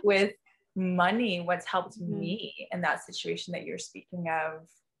with money, what's helped me in that situation that you're speaking of,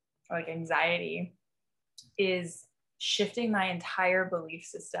 like anxiety, is shifting my entire belief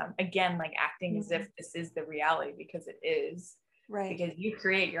system. Again, like acting as if this is the reality, because it is. Right. Because you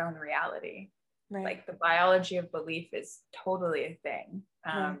create your own reality. Right. Like the biology of belief is totally a thing.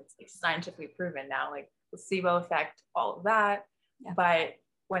 It's like scientifically proven now, like placebo effect, all of that. Yeah. But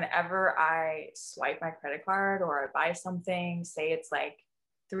whenever I swipe my credit card or I buy something, say it's like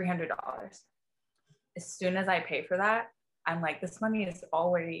 $300, as soon as I pay for that, I'm like, this money is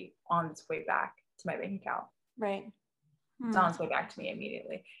already on its way back to my bank account. Right. It's on its way back to me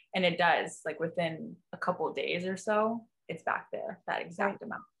immediately. And it does, like within a couple of days or so, it's back there, that exact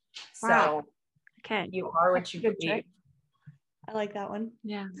amount. Wow. So Okay. you are what you Good believe. trick. I like that one.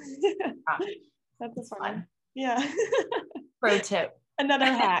 Yeah. That's a Fun. Yeah. Pro tip. Another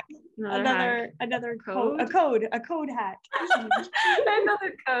hack. Another code. A code hack.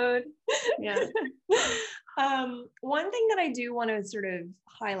 Another code. Yeah. One thing that I do want to sort of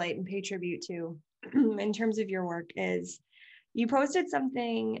highlight and pay tribute to in terms of your work is you posted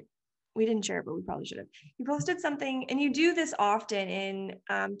something. We didn't share it, but we probably should have. You posted something, and you do this often in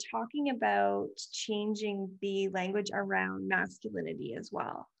talking about changing the language around masculinity as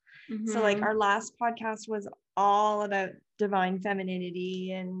well. So like our last podcast was all about divine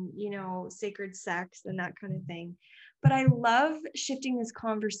femininity and, you know, sacred sex and that kind of thing. But I love shifting this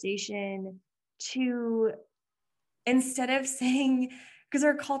conversation to, instead of saying, because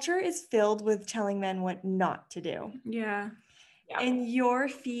our culture is filled with telling men what not to do. Yeah. And your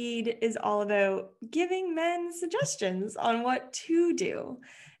feed is all about giving men suggestions on what to do.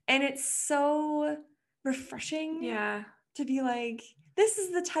 And it's so refreshing to be like, this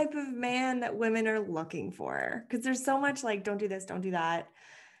is the type of man that women are looking for. Because there's so much like, don't do this, don't do that.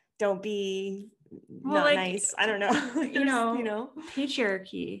 Don't be not like, nice. I don't know. you know,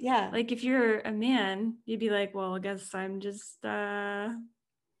 patriarchy. Yeah. Like if you're a man, you'd be like, well, I guess I'm just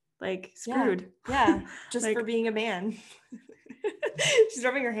like screwed. Yeah. Just like, for being a man. She's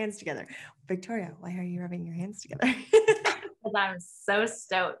rubbing her hands together. Victoria, why are you rubbing your hands together? Because I'm so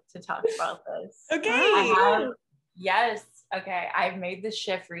stoked to talk about this. Okay. Yes. Okay. I've made this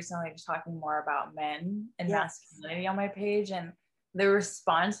shift recently to talking more about men and masculinity on my page, and the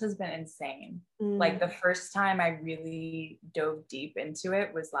response has been insane. Like the first time I really dove deep into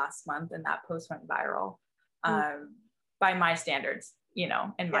it was last month, and that post went viral by my standards, you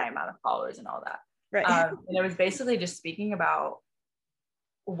know, and my amount of followers and all that. Right. And it was basically just speaking about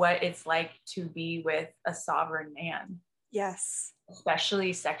what it's like to be with a sovereign man. Yes.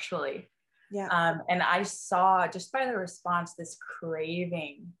 Especially sexually. Yeah. And I saw just by the response, this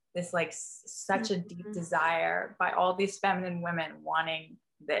craving, this like such a deep desire by all these feminine women wanting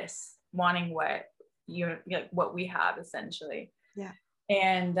this, wanting what what we have essentially. Yeah.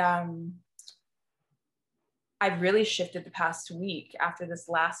 And I've really shifted the past week after this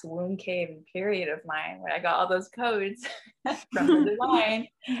last womb cave period of mine where I got all those codes from the divine.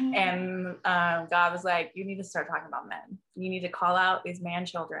 And God was like, you need to start talking about men. You need to call out these man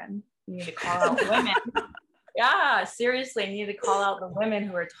children. You need to call out women. Yeah, seriously, you need to call out the women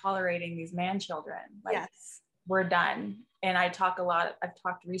who are tolerating these man children. Like, we're done. And I've talked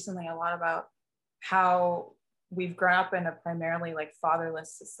recently a lot about how we've grown up in a primarily like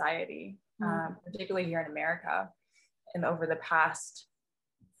fatherless society. Particularly here in America, and over the past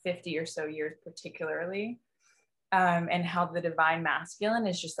 50 or so years, particularly, and how the divine masculine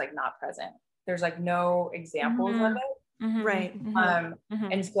is just like not present. There's like no examples of it. Right.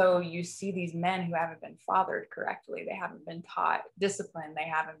 And so you see these men who haven't been fathered correctly. They haven't been taught discipline. They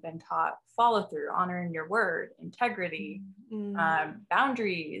haven't been taught follow through, honoring your word, integrity,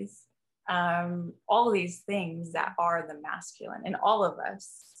 boundaries. all of these things that are the masculine in all of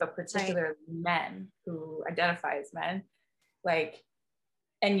us, but particularly men who identify as men, like,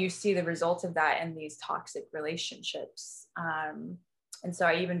 and you see the results of that in these toxic relationships. And so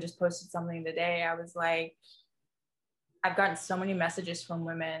I even just posted something today. I was like, I've gotten so many messages from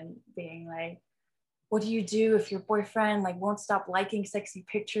women being like, what do you do if your boyfriend like won't stop liking sexy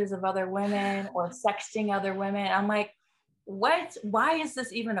pictures of other women or sexting other women? I'm like, what? Why is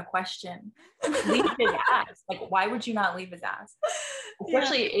this even a question? Leave his ass. Like, why would you not leave his ass?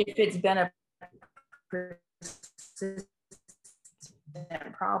 Especially if it's been a persistent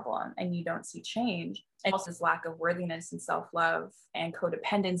problem and you don't see change. And also this lack of worthiness and self-love and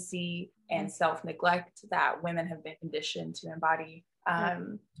codependency and self-neglect that women have been conditioned to embody.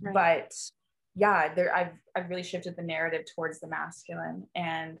 But yeah, I've really shifted the narrative towards the masculine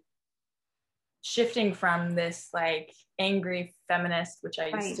and shifting from this like angry feminist, which I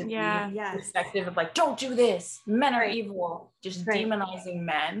used to be, perspective of like, don't do this, men are evil, just demonizing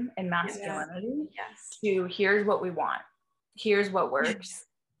men and masculinity, to here's what we want, here's what works.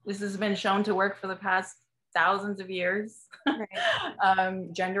 This has been shown to work for the past thousands of years.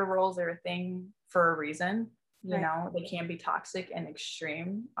 Gender roles are a thing for a reason. You know, they can be toxic and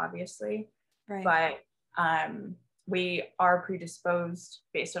extreme, obviously, but we are predisposed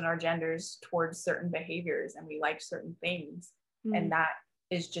based on our genders towards certain behaviors, and we like certain things, and that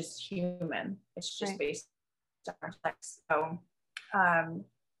is just human. It's just based on our sex. So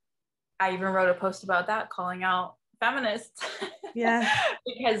I even wrote a post about that, calling out feminists,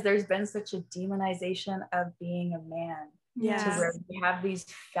 because there's been such a demonization of being a man, to where we have these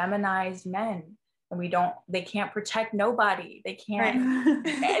feminized men, and they can't protect nobody. They can't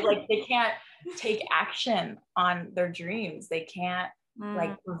like, they can't take action on their dreams. They can't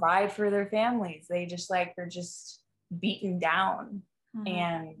like provide for their families. They just like, they're just beaten down.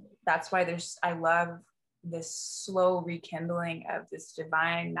 And that's why I love this slow rekindling of this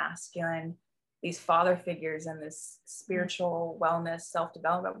divine masculine, these father figures in this spiritual wellness,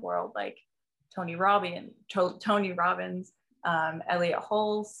 self-development world, like Tony Robbins, Elliot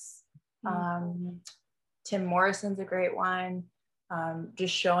Hulse, Tim Morrison's a great one.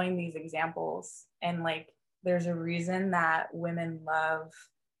 Just showing these examples. And like, there's a reason that women love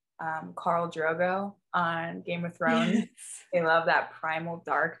Khal Drogo on Game of Thrones. They love that primal,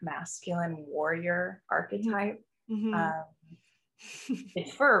 dark, masculine warrior archetype.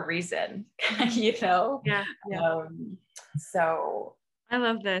 It's for a reason, you know? So I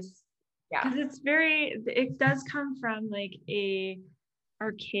love this. Because it does come from like a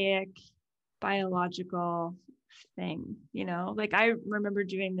archaic biological thing, you know? Like, I remember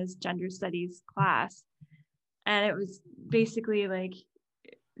doing this gender studies class, and it was basically like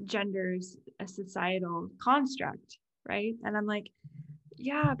gender's a societal construct, right? And I'm like,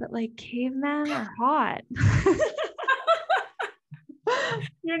 yeah, but like cavemen are hot.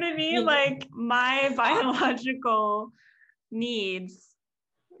 You know what I mean? Like, my biological needs,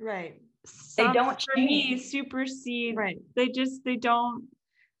 they don't for me supersede. They don't.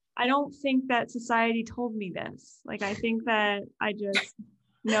 I don't think that society told me this. Like, I think that I just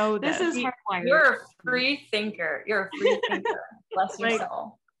know this this. is hardwired. You're a free thinker. Bless your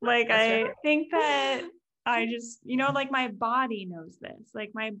soul. Like, I think that I just, you know, like my body knows this.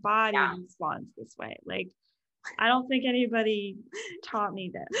 Like, my body responds this way. Like, I don't think anybody taught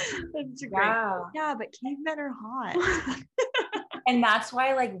me this. That's great. Yeah, but cavemen are hot. And that's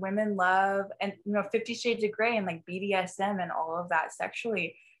why like women love, and you know, 50 Shades of Grey and like BDSM and all of that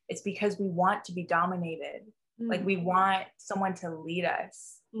sexually, it's because we want to be dominated. Like, we want someone to lead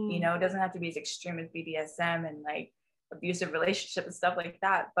us. You know, it doesn't have to be as extreme as BDSM and like abusive relationship and stuff like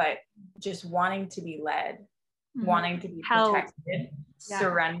that, but just wanting to be led, wanting to be protected,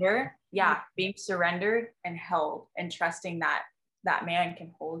 surrender. Being surrendered and held, and trusting that that man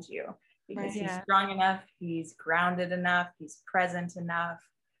can hold you because he's strong enough, he's grounded enough, he's present enough.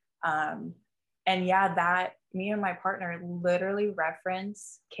 And that me and my partner literally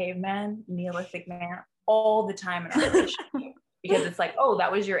reference caveman, Neolithic man all the time in our relationship. Because it's like, oh,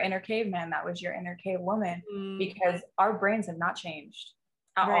 that was your inner caveman, that was your inner cave woman, because our brains have not changed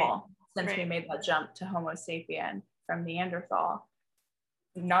at all since we made that jump to Homo sapien from Neanderthal.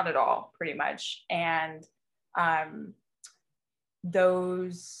 Not at all, pretty much. And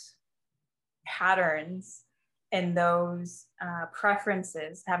those patterns and those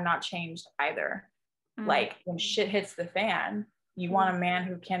preferences have not changed either. Like, when shit hits the fan, you want a man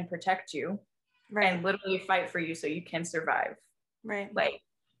who can protect you and literally fight for you so you can survive. Like,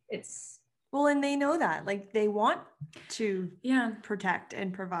 it's and they know that, like, they want to protect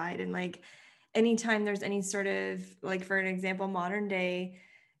and provide. And like, anytime there's any sort of, like, for an example, modern day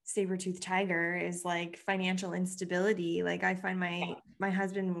saber-toothed tiger is like financial instability. Like I find my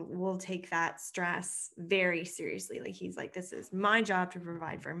husband will take that stress very seriously. Like he's like, this is my job to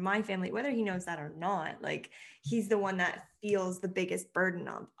provide for my family, whether he knows that or not. Like he's the one that feels the biggest burden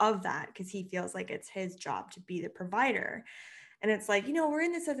of that, because he feels like it's his job to be the provider. And it's like, we're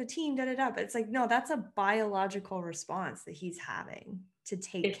in this as a team, But it's like, no, that's a biological response that he's having to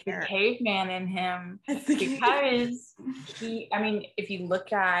take care. It's the caveman in him, because if you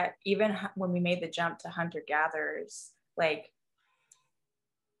look at even when we made the jump to hunter-gatherers, like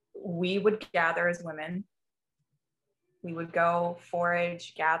we would gather as women, we would go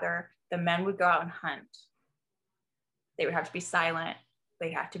forage, gather. The men would go out and hunt. They would have to be silent.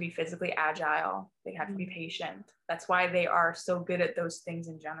 They have to be physically agile. They have to be patient. That's why they are so good at those things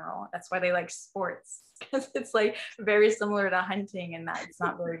in general. That's why they like sports, because it's like very similar to hunting in that it's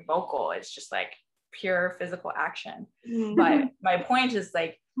not very vocal. It's just like pure physical action. But my point is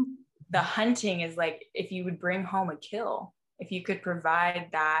like the hunting is like, if you would bring home a kill, if you could provide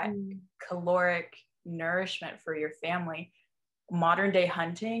that caloric nourishment for your family, modern day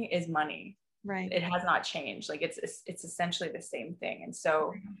hunting is money. Right. It has not changed. Like it's essentially the same thing. And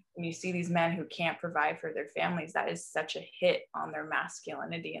so when you see these men who can't provide for their families, that is such a hit on their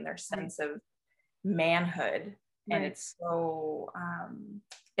masculinity and their sense of manhood. And it's so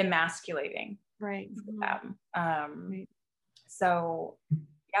emasculating. Right. For them. So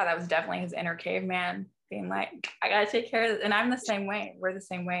yeah, that was definitely his inner caveman being like, I gotta take care of this. And I'm the same way. We're the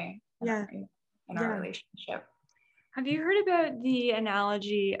same way in our relationship. Have you heard about the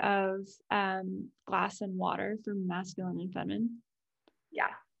analogy of glass and water for masculine and feminine?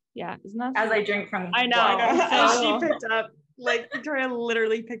 Yeah, isn't that as I drink from? I know. So she picked up, like Victoria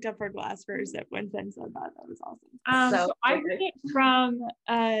literally picked up her glass for a sip when Finn said that. That was awesome. So I read it from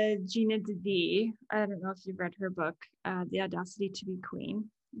Gina Didi. I don't know if you've read her book, The Audacity to Be Queen.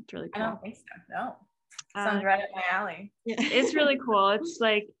 It's really cool. I don't think so. No, sounds right up my alley. It's really cool. It's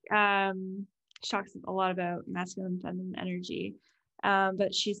like she talks a lot about masculine and feminine energy,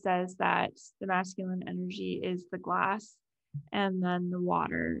 but she says that the masculine energy is the glass, and then the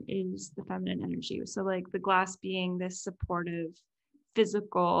water is the feminine energy. So like the glass being this supportive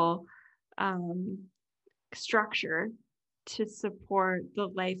physical structure to support the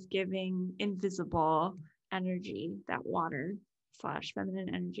life-giving invisible energy that water /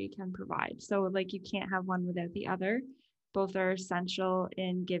 feminine energy can provide. So like you can't have one without the other. Both are essential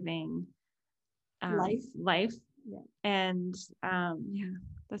in giving life. Yeah. And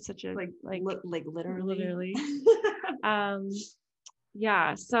that's such a like literally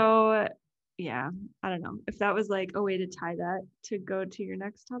so I don't know if that was like a way to tie that to go to your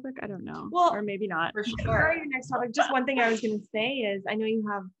next topic. I don't know. Well, or maybe not. For sure. For your next topic, just one thing I was going to say is I know you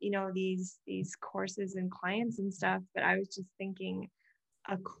have, these courses and clients and stuff, but I was just thinking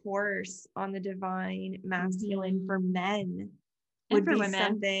a course on the divine masculine for men would be women.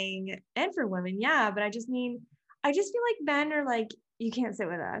 Something, and for women, but I just feel like men are like, you can't sit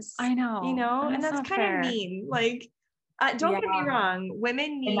with us. I know, and that's kind of mean. Like, don't get me wrong,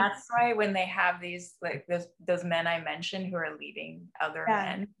 women need. And that's why when they have these, like those men I mentioned who are leading other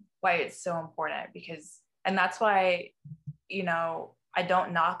men, why it's so important, and that's why, I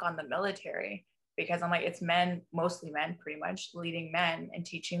don't knock on the military, because I'm like, it's men, mostly men, pretty much leading men and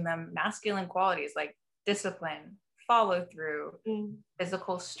teaching them masculine qualities like discipline, follow through,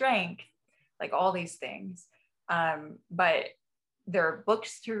 physical strength, like all these things. But there are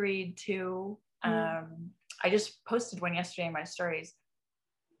books to read too. I just posted one yesterday in my stories.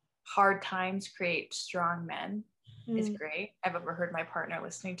 Hard Times Create Strong Men is great. I've overheard my partner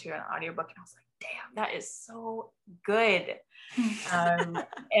listening to an audiobook and I was like, damn, that is so good.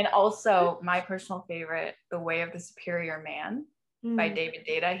 And also my personal favorite, The Way of the Superior Man by David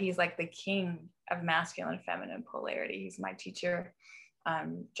Deida. He's like the king of masculine and feminine polarity. He's my teacher.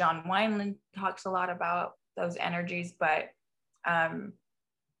 John Wineland talks a lot about those energies, but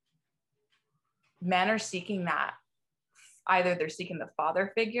men are seeking that. Either they're seeking the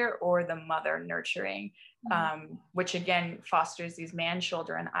father figure or the mother nurturing, which again fosters these man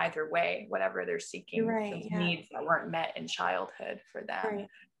children either way, whatever they're seeking, those needs that weren't met in childhood for them.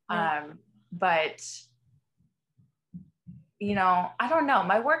 But I don't know,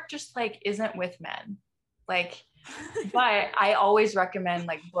 my work just like isn't with men, like, but I always recommend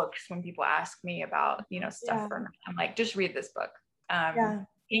like books when people ask me about stuff for men. I'm like, just read this book.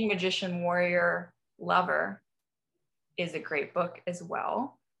 King, Magician, Warrior, Lover is a great book as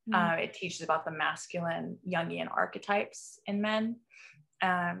well. It teaches about the masculine Jungian archetypes in men.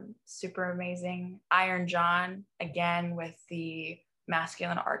 Super amazing. Iron John, again, with the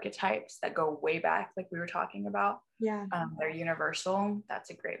masculine archetypes that go way back, like we were talking about. Yeah. They're universal. That's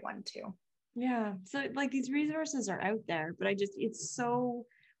a great one too. Yeah. So like these resources are out there, but it's so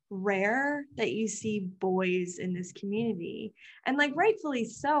rare that you see boys in this community. And like rightfully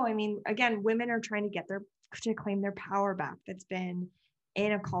so. I mean, again, women are trying to claim their power back that's been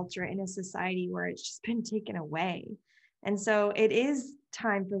in a culture, in a society where it's just been taken away. And so it is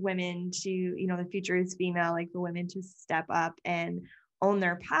time for women to, you know, the future is female, like for women to step up and own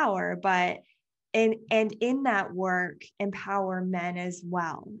their power. But and in that work, empower men as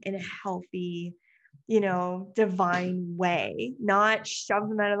well in a healthy, you know, divine way, not shove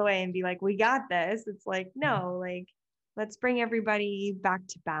them out of the way and be like, we got this. It's like, no, like, let's bring everybody back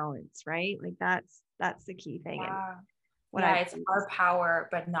to balance, right? Like that's the key thing. Yeah. And It's our power,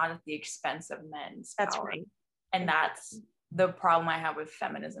 but not at the expense of men's that's power. right. And that's the problem I have with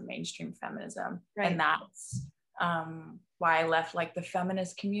feminism, mainstream feminism. Right. And that's why I left like the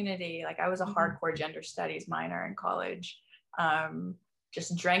feminist community. Like I was a hardcore gender studies minor in college.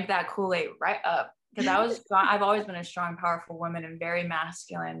 Just drank that Kool-Aid right up because I've always been a strong, powerful woman and very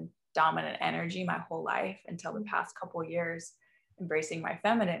masculine, dominant energy my whole life until the past couple of years, embracing my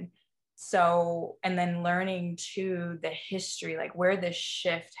feminine. So, and then learning to the history, like where this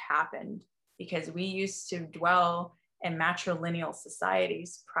shift happened, because we used to dwell in matrilineal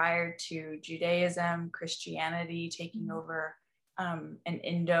societies prior to Judaism, Christianity taking over, and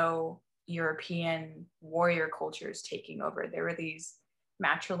Indo-European warrior cultures taking over. There were these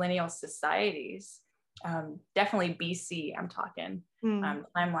matrilineal societies, definitely BC, I'm talking,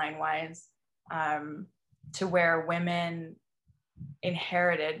 timeline wise, to where women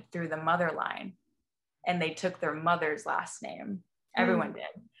inherited through the mother line and they took their mother's last name. Everyone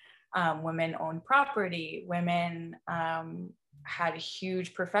did. Women owned property. Women had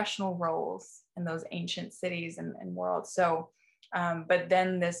huge professional roles in those ancient cities and worlds. So, but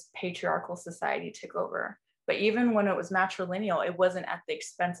then this patriarchal society took over. But even when it was matrilineal, it wasn't at the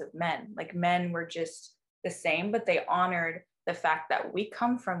expense of men. Like men were just the same, but they honored the fact that we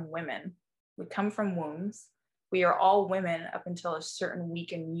come from women. We come from wombs. We are all women up until a certain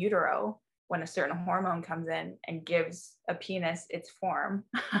week in utero, when a certain hormone comes in and gives a penis its form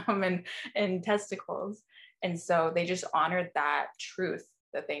and testicles. And so they just honored that truth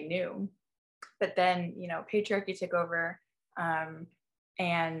that they knew. But then, you know, patriarchy took over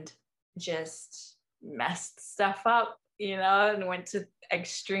and just messed stuff up, you know, and went to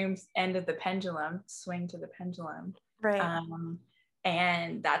extreme end of the pendulum, swing to the pendulum. Right.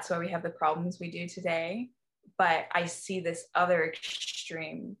 And that's why we have the problems we do today. But I see this other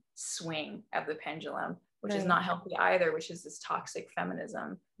extreme swing of the pendulum, which is not healthy either, which is this toxic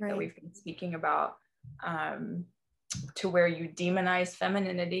feminism that we've been speaking about, to where you demonize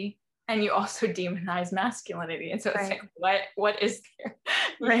femininity and you also demonize masculinity. And so it's like, what is there?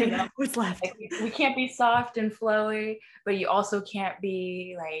 Right. You know? What's left? Like, we can't be soft and flowy, but you also can't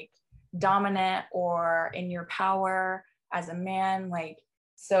be like dominant or in your power as a man. Like,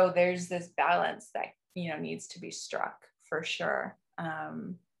 so there's this balance that, you know, needs to be struck for sure.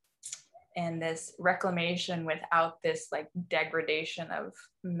 And this reclamation without this like degradation of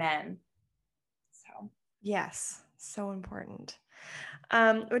men. So yes, so important.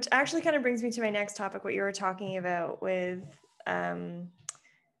 Which actually kind of brings me to my next topic, what you were talking about with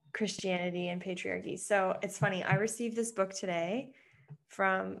Christianity and patriarchy. So it's funny, I received this book today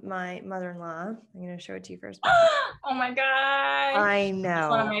from my mother-in-law. I'm going to show it to you first. Oh my God. I know. It's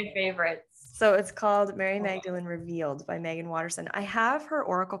one of my favorites. So it's called Mary Magdalene Revealed by Megan Watterson. I have her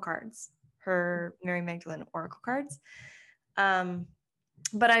oracle cards, her Mary Magdalene oracle cards.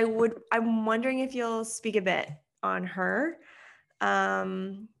 But I'm wondering if you'll speak a bit on her,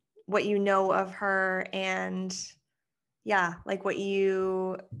 what you know of her, and yeah, like what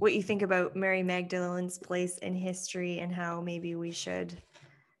you think about Mary Magdalene's place in history and how maybe we should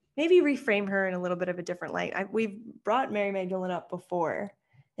reframe her in a little bit of a different light. We've brought Mary Magdalene up before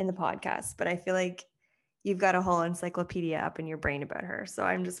in the podcast, but I feel like you've got a whole encyclopedia up in your brain about her. So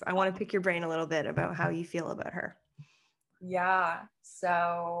I want to pick your brain a little bit about how you feel about her. Yeah.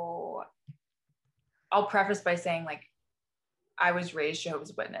 So I'll preface by saying, like, I was raised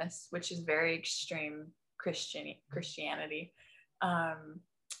Jehovah's Witness, which is very extreme Christianity.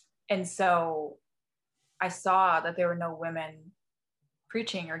 And so I saw that there were no women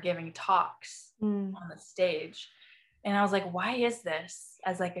preaching or giving talks on the stage. And I was like, why is this?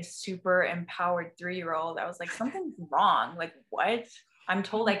 As like a super empowered 3-year-old, I was like, something's wrong. Like, what? I'm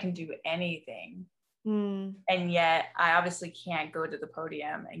told I can do anything. And yet I obviously can't go to the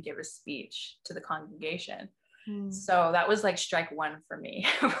podium and give a speech to the congregation. So that was like strike one for me.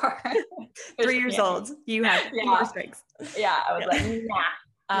 3 years old, you had more strikes. Yeah, I was like,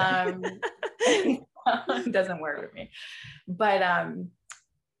 nah. It doesn't work with me. But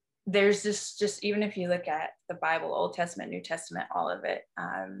there's just even if you look at the Bible, Old Testament, New Testament, all of it,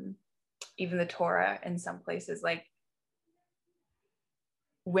 even the Torah in some places, like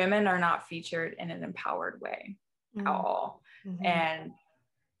women are not featured in an empowered way at all. And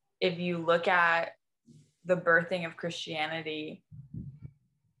if you look at the birthing of Christianity,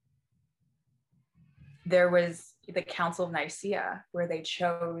 there was the Council of Nicaea, where they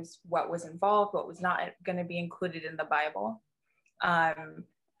chose what was involved, what was not going to be included in the Bible.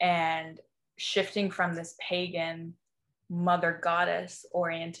 And shifting from this pagan mother goddess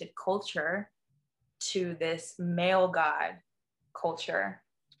oriented culture to this male god culture,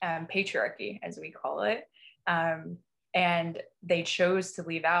 patriarchy, as we call it. And they chose to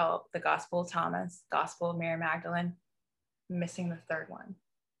leave out the Gospel of Thomas, Gospel of Mary Magdalene, missing the third one.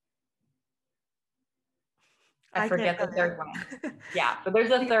 I forget the third one. Yeah, but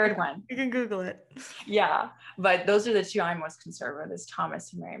there's a third one. You can Google it. Yeah, but those are the two I'm most concerned with, is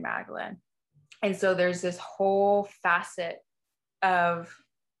Thomas and Mary Magdalene. And so there's this whole facet of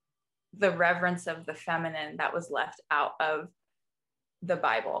the reverence of the feminine that was left out of the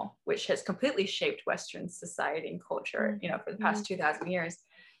Bible, which has completely shaped Western society and culture, for the past 2,000 years.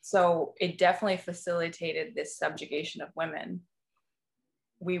 So it definitely facilitated this subjugation of women.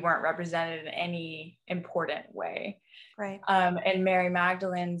 We weren't represented in any important way. Right. And Mary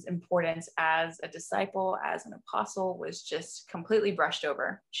Magdalene's importance as a disciple, as an apostle, was just completely brushed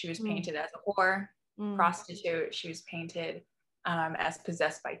over. She was painted as a whore, prostitute. She was painted as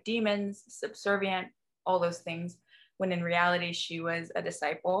possessed by demons, subservient, all those things, when in reality she was a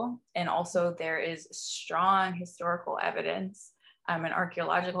disciple. And also there is strong historical evidence and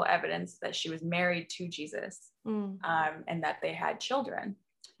archaeological evidence that she was married to Jesus, and that they had children.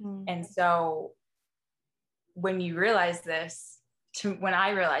 And so when I realized this,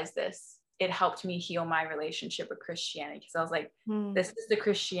 it helped me heal my relationship with Christianity, because I was like, this is the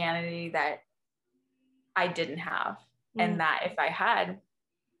Christianity that I didn't have. And that if I had,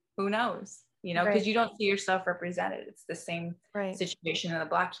 who knows, because you don't see yourself represented. It's the same situation in the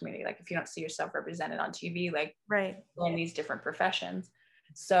Black community. Like if you don't see yourself represented on TV, like in these different professions.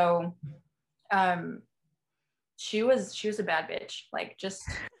 So she was a bad bitch. Like just,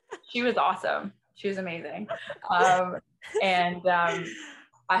 she was awesome. She was amazing. And I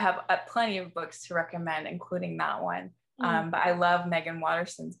have plenty of books to recommend, including that one. But I love Megan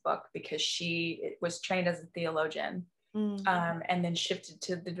Watterson's book, because she was trained as a theologian, and then shifted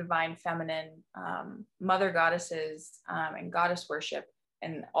to the divine feminine, mother goddesses, and goddess worship,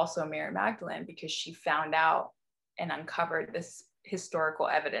 and also Mary Magdalene, because she found out and uncovered this historical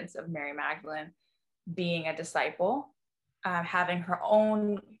evidence of Mary Magdalene being a disciple, having her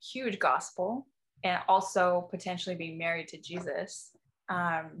own huge gospel, and also potentially being married to Jesus.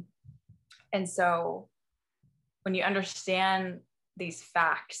 And so when you understand these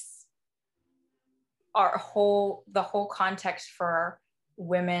facts, the whole context for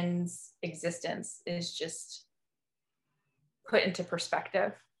women's existence is just put into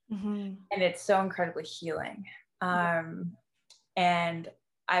perspective. And it's so incredibly healing. And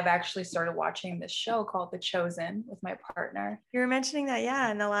I've actually started watching this show called The Chosen with my partner. You were mentioning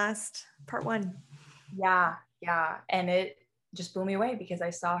that, in the last part 1. Yeah. And it just blew me away, because I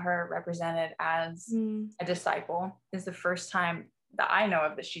saw her represented as a disciple. This is the first time that I know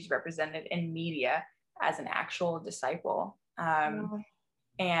of that she's represented in media as an actual disciple.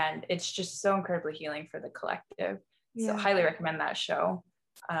 And it's just so incredibly healing for the collective. So highly recommend that show.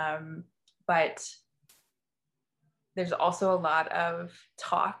 But there's also a lot of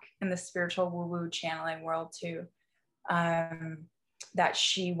talk in the spiritual woo-woo channeling world too, that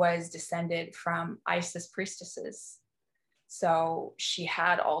she was descended from Isis priestesses. So she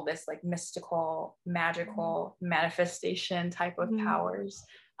had all this like mystical, magical manifestation type of powers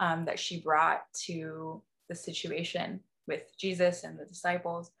that she brought to the situation with Jesus and the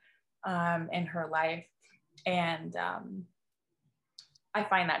disciples in her life. And I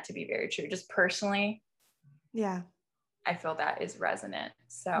find that to be very true. Just personally, I feel that is resonant.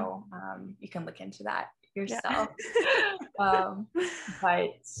 So you can look into that yourself. But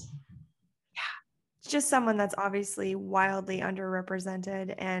just someone that's obviously wildly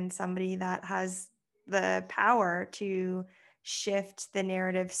underrepresented, and somebody that has the power to shift the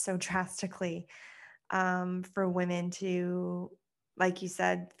narrative so drastically, for women to, like you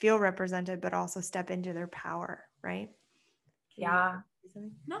said, feel represented, but also step into their power, right? No,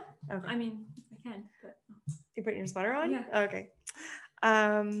 okay. I mean, I can, but you put your sweater on? Yeah. Okay.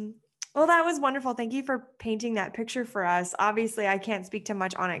 Well, that was wonderful. Thank you for painting that picture for us. Obviously, I can't speak too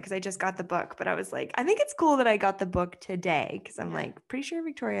much on it because I just got the book, but I was like, I think it's cool that I got the book today because I'm like pretty sure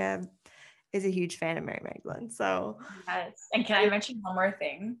Victoria is a huge fan of Mary Magdalene. So Yes. And can I mention one more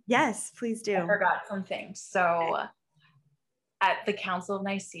thing? yes, please do. I forgot something. So at the Council of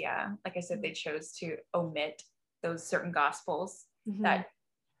Nicaea, like I said, they chose to omit those certain gospels that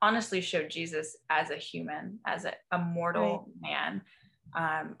honestly showed Jesus as a human, as a mortal man,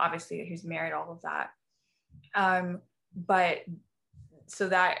 obviously who's married, all of that. But so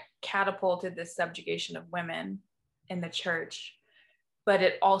that catapulted the subjugation of women in the church, but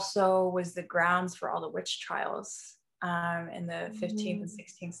it also was the grounds for all the witch trials in the 15th and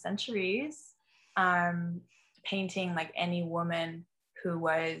 16th centuries, painting like any woman who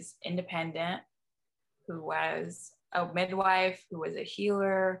was independent, who was a midwife, who was a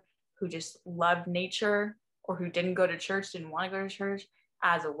healer, who just loved nature, or who didn't go to church, didn't want to go to church,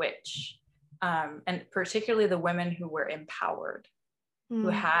 as a witch. And particularly the women who were empowered, who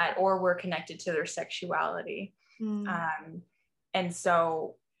had or were connected to their sexuality. And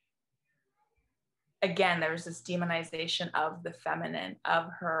so again, there was this demonization of the feminine, of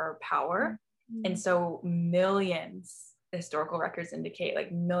her power. And so millions, historical records indicate,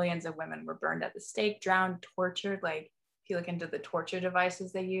 like millions of women were burned at the stake, drowned, tortured. Like if you look into the torture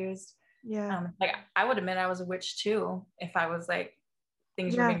devices they used, like I would admit I was a witch too, if I was like,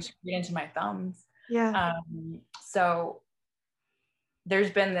 things were being screwed into my thumbs. So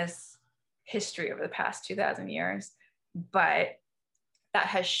there's been this history over the past 2,000 years, but that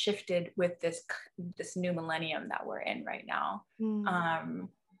has shifted with this new millennium that we're in right now.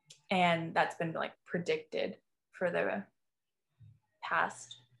 And that's been like predicted for the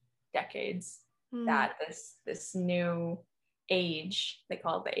past decades, that this new age, they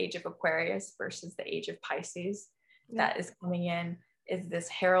call it the age of Aquarius versus the age of Pisces, that is coming in, is this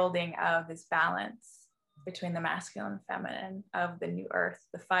heralding of this balance between the masculine and feminine, of the new earth,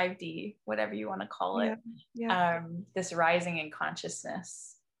 the 5D, whatever you want to call it, this rising in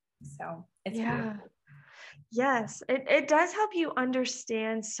consciousness. So it's beautiful. Yes, it does help you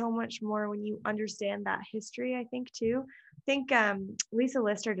understand so much more when you understand that history, I think, too. I think Lisa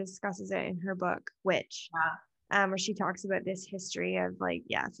Lister discusses it in her book, Witch, where she talks about this history of like,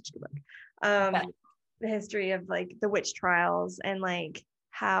 such a good book. The history of like the witch trials, and like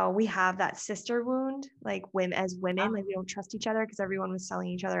how we have that sister wound, like women, as women, like we don't trust each other because everyone was selling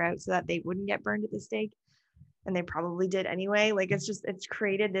each other out so that they wouldn't get burned at the stake. And they probably did anyway. Like it's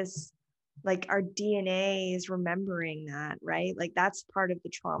created this, like our DNA is remembering that, right? Like that's part of the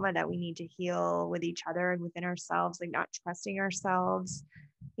trauma that we need to heal with each other and within ourselves, like not trusting ourselves,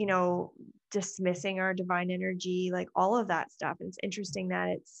 dismissing our divine energy, like all of that stuff. And it's interesting that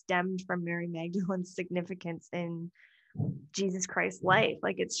it stemmed from Mary Magdalene's significance in Jesus Christ's life.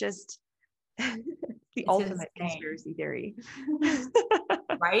 Like it's just the ultimate conspiracy theory.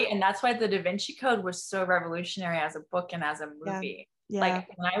 Right. And that's why the Da Vinci Code was so revolutionary as a book and as a movie. Like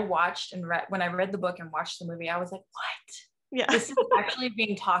when I read the book and watched the movie, I was like, what? This is actually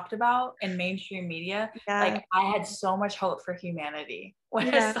being talked about in mainstream media. Like I had so much hope for humanity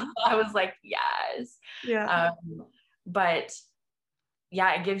when I saw it. I was like, yes. But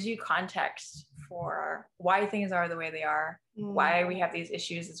it gives you context for why things are the way they are, why we have these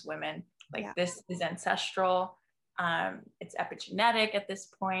issues as women. Like this is ancestral. It's epigenetic at this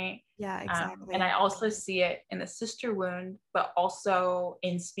point. Exactly. And I also see it in the sister wound, but also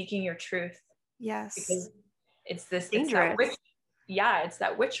in speaking your truth. Because it's this dangerous. It's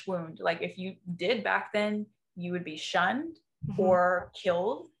that witch wound. Like if you did back then, you would be shunned or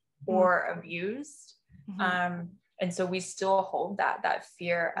killed or abused. And so we still hold that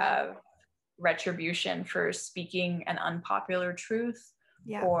fear of retribution for speaking an unpopular truth,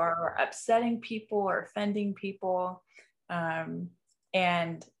 or upsetting people or offending people.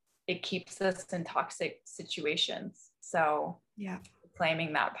 And it keeps us in toxic situations. So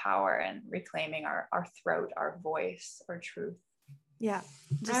reclaiming that power and reclaiming our throat, our voice, our truth.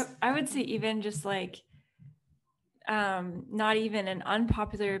 I would say even just like, not even an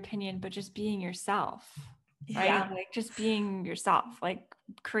unpopular opinion, but just being yourself, right? Like just being yourself, like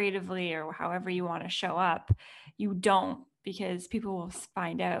creatively or however you want to show up. You don't, because people will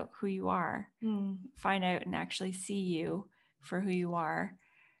find out who you are, find out and actually see you for who you are,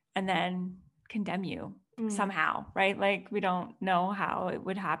 and then condemn you somehow, right? Like we don't know how it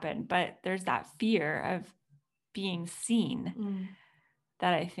would happen, but there's that fear of being seen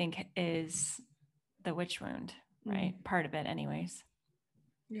that I think is the witch wound, right? Part of it anyways.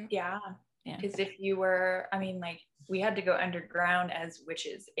 Because if you were, we had to go underground as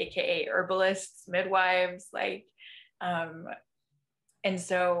witches, aka herbalists, midwives, like And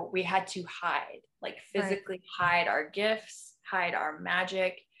so we had to hide, like physically hide our gifts, hide our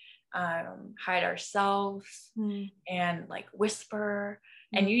magic, hide ourselves, and like whisper.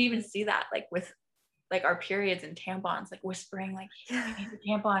 And you even see that like with like our periods and tampons, like whispering, like, I need a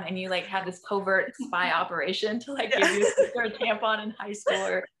tampon. And you like have this covert spy operation to like give your sister a tampon in high school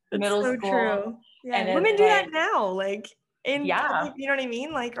or middle school. True. Yeah. And women do that now, like in public, you know what I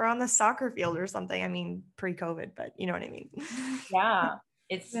mean? Like, or on the soccer field or something. I mean, pre-COVID, but you know what I mean? Yeah.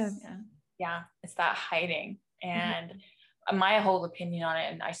 It's that hiding. And my whole opinion on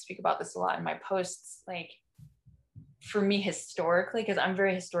it, and I speak about this a lot in my posts, like for me historically, because I'm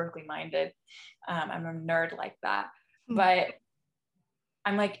very historically minded, I'm a nerd like that, but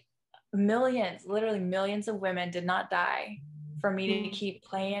I'm like, literally millions of women did not die for me to keep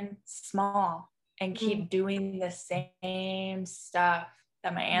playing small and keep doing the same stuff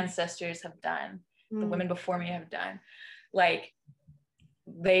that my ancestors have done, the women before me have done. Like,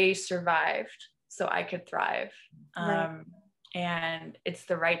 they survived so I could thrive. And it's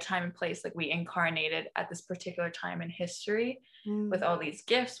the right time and place. Like, we incarnated at this particular time in history with all these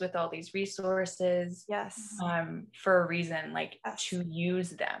gifts, with all these resources, for a reason, like to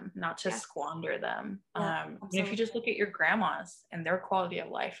use them, not to squander them. And if you just look at your grandmas and their quality of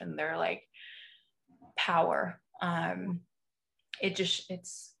life and their like power,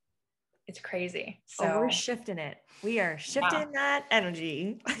 it's crazy. So we're shifting it. We are shifting that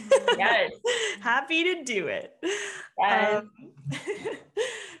energy. Yes. Happy to do it. Yes.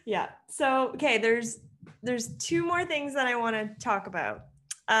 Yeah. So, okay, there's two more things that I want to talk about.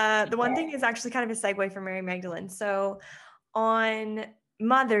 The one thing is actually kind of a segue for Mary Magdalene. So on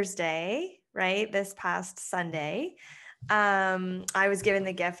Mother's Day, right, this past Sunday, I was given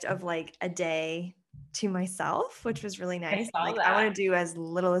the gift of like a day to myself, which was really nice. I want to do as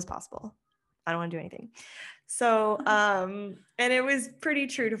little as possible. I don't want to do anything. So, and it was pretty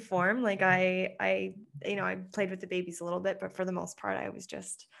true to form. Like I played with the babies a little bit, but for the most part, I was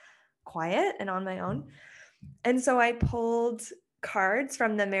just quiet and on my own. And so I pulled cards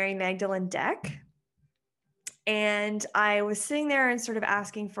from the Mary Magdalene deck, and I was sitting there and sort of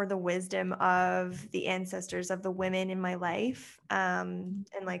asking for the wisdom of the ancestors of the women in my life, and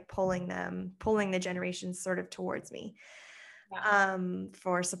like pulling the generations sort of towards me.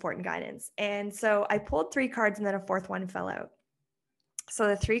 For support and guidance. And so I pulled 3 cards and then a 4th one fell out. So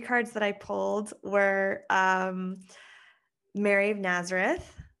the 3 cards that I pulled were Mary of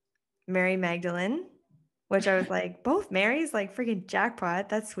Nazareth, Mary Magdalene, which I was like, both Marys, like freaking jackpot.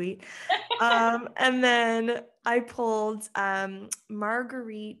 That's sweet. And then I pulled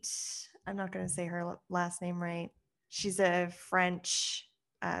Marguerite. I'm not going to say her last name right. She's a French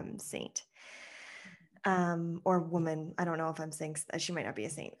saint. Or woman. I don't know if I'm saying she might not be a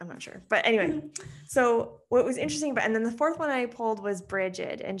saint. I'm not sure. But anyway, so what was interesting about, and then the 4th one I pulled was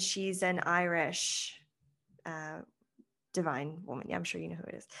Bridget, and she's an Irish divine woman. Yeah, I'm sure you know who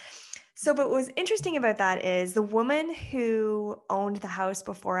it is. So, but what was interesting about that is the woman who owned the house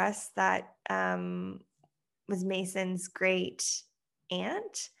before us, that was Mason's great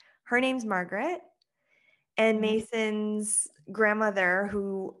aunt. Her name's Margaret, and Mason's grandmother,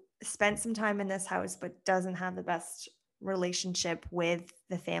 who spent some time in this house but doesn't have the best relationship with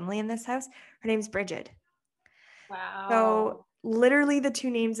the family in this house, her name's Bridget. Wow. So literally the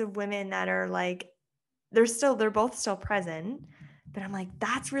 2 names of women that are like, they're both still present, but I'm like,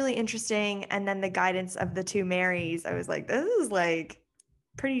 that's really interesting. And then the guidance of the 2 Marys, I was like, this is like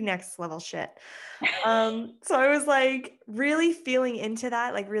pretty next level shit. So I was like really feeling into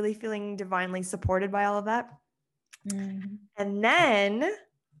that, like really feeling divinely supported by all of that. And then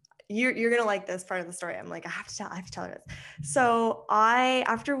you're gonna like this part of the story. I'm like, I have to tell her this. So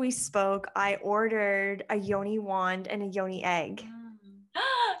after we spoke, I ordered a yoni wand and a yoni egg.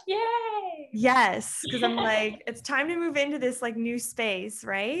 Yay! Yes, because I'm like, it's time to move into this like new space,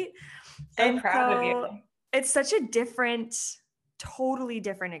 right? So proud of you. It's such a totally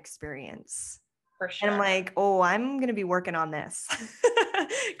different experience. For sure. And I'm like, oh, I'm gonna be working on this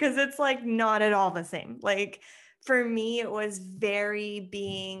because it's like not at all the same. Like, for me, it was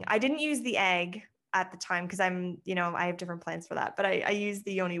I didn't use the egg at the time because I have different plans for that, but I used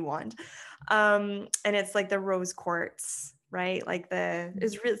the yoni wand. And it's like the rose quartz, right? Like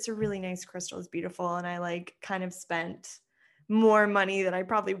it's a really nice crystal. It's beautiful. And I like kind of spent more money than I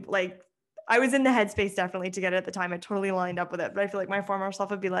probably like. I was in the headspace definitely to get it at the time. I totally lined up with it, but I feel like my former self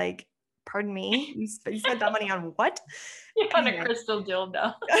would be like, pardon me, you spent that money on what? On a crystal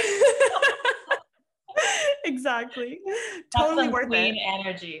dildo. Exactly. Totally worth queen it.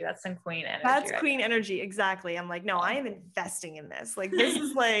 Energy. That's some queen energy. That's queen energy. Exactly. I'm like, no, I am investing in this. Like, this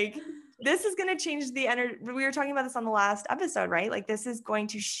is like this is going to change the energy. We were talking about this on the last episode, right? Like this is going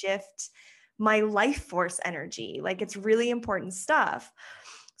to shift my life force energy. Like it's really important stuff.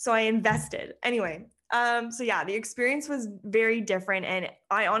 So I invested anyway. So yeah, the experience was very different. And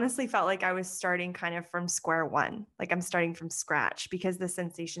I honestly felt like I was starting kind of from square one. Like I'm starting from scratch because the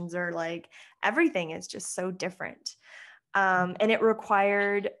sensations are like, everything is just so different. And it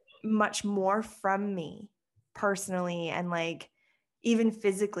required much more from me personally and like even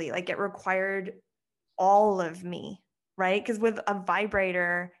physically. Like it required all of me, right? Because with a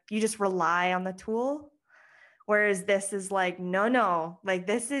vibrator, you just rely on the tool. Whereas this is like, no, like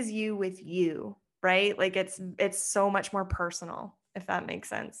this is you with you, right? Like it's so much more personal, if that makes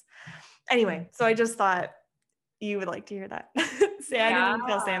sense. Anyway, so I just thought you would like to hear that. Say, I didn't even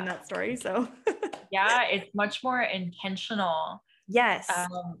tell Sam that story, so. Yeah, it's much more intentional. Yes.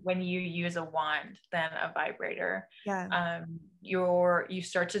 When you use a wand than a vibrator. Yeah. You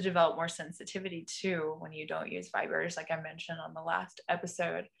start to develop more sensitivity too when you don't use vibrators, like I mentioned on the last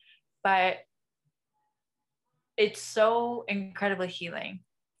episode. But it's so incredibly healing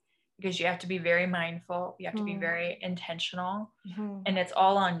because you have to be very mindful. You have to be very intentional, and it's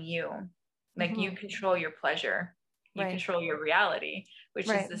all on you. Like you control your pleasure, you control your reality, which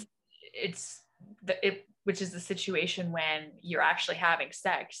is which is the situation when you're actually having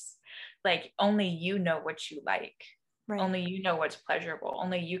sex. Like only you know what you like. Only you know what's pleasurable.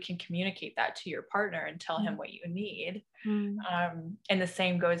 Only you can communicate that to your partner and tell him what you need. And the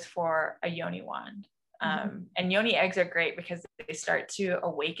same goes for a yoni wand. And yoni eggs are great because they start to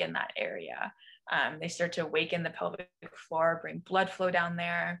awaken that area. They start to awaken the pelvic floor, bring blood flow down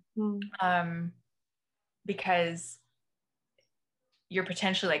there, because you're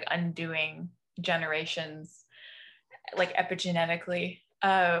potentially like undoing generations, like epigenetically,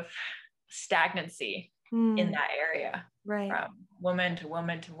 of stagnancy in that area, from woman to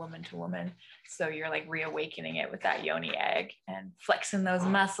woman to woman to woman. So you're like reawakening it with that yoni egg and flexing those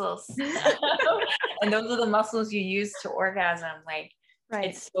muscles. And those are the muscles you use to orgasm. Like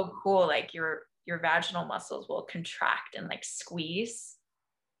it's so cool. Like your vaginal muscles will contract and like squeeze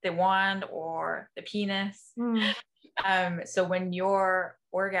the wand or the penis. So when you're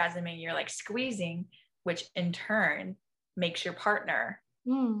orgasming, you're like squeezing, which in turn makes your partner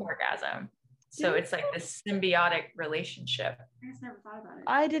orgasm. So it's like this symbiotic relationship. I just never thought about it.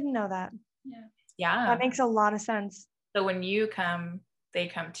 I didn't know that. Yeah. That makes a lot of sense. So when you come, they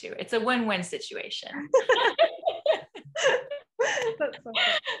come too. It's a win-win situation. That's so cool.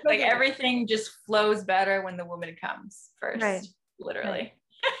 Like everything just flows better when the woman comes first. Literally.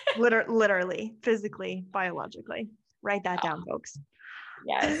 Literally, physically, biologically. Write that down, folks.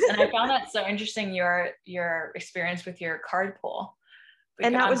 Yes. And I found that so interesting, your experience with your card pull.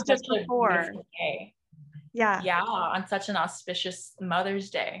 And that was just before. Yeah, on such an auspicious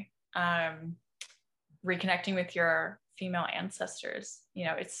Mother's Day. Reconnecting with your female ancestors,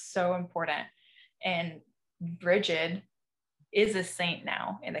 it's so important. And Bridget is a saint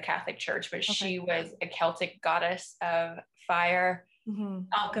now in the Catholic Church, but she was a Celtic goddess of fire,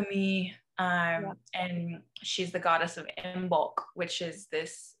 alchemy, and she's the goddess of Imbolc, which is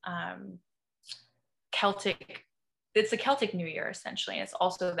this Celtic. It's a Celtic New Year, essentially. And it's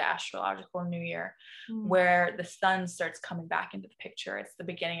also the astrological New Year, where the sun starts coming back into the picture. It's the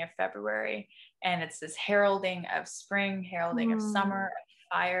beginning of February, and it's this heralding of spring, heralding of summer,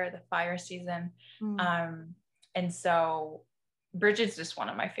 of fire, the fire season. And so Bridget's just one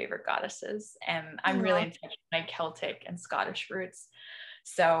of my favorite goddesses, and I'm really in touch with my Celtic and Scottish roots.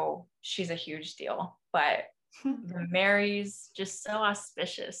 So she's a huge deal. But Mary's just so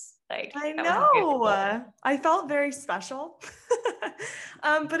auspicious. Like I know. I felt very special.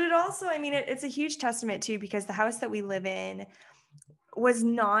 But it also, it's a huge testament too, because the house that we live in was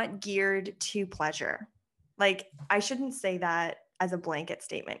not geared to pleasure. Like I shouldn't say that as a blanket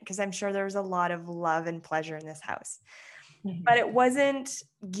statement, because I'm sure there was a lot of love and pleasure in this house. But it wasn't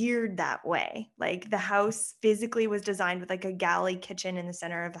geared that way. Like the house physically was designed with like a galley kitchen in the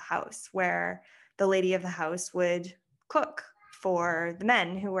center of the house where the lady of the house would cook for the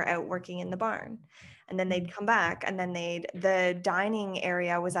men who were out working in the barn. And then they'd come back, and then the dining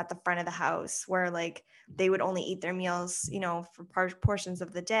area was at the front of the house where like they would only eat their meals, for portions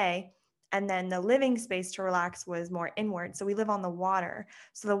of the day. And then the living space to relax was more inward. So we live on the water.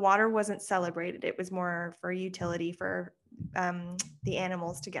 So the water wasn't celebrated. It was more for utility for the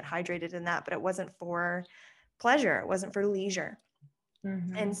animals to get hydrated in that, but it wasn't for pleasure. It wasn't for leisure.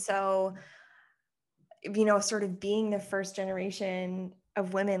 And so, sort of being the first generation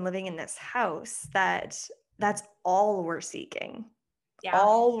of women living in this house, that's all we're seeking.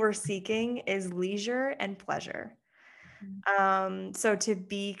 All we're seeking is leisure and pleasure. So to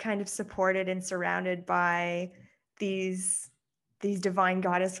be kind of supported and surrounded by these divine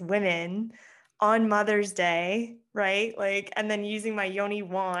goddess women on Mother's Day, right? Like, and then using my yoni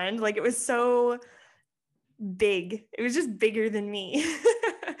wand, like it was so big. It was just bigger than me.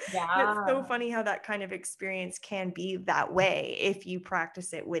 Yeah. It's so funny how that kind of experience can be that way if you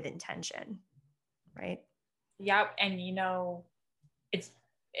practice it with intention, right? Yep. And it's,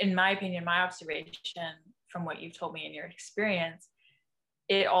 in my opinion, my observation from what you've told me in your experience,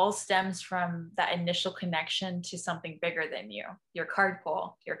 it all stems from that initial connection to something bigger than you, your card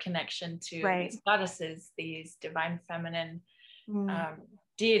pull, your connection to these goddesses, these divine feminine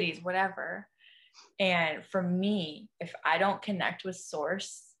deities, whatever. And for me, if I don't connect with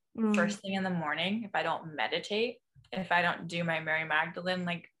source first thing in the morning, if I don't meditate, if I don't do my Mary Magdalene,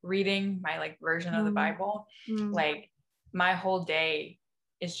 like reading my like version of the Bible, like my whole day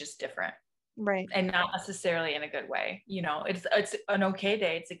is just different. Right. And not necessarily in a good way. It's an okay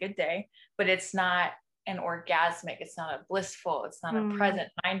day. It's a good day, but it's not an orgasmic. It's not a blissful, it's not a present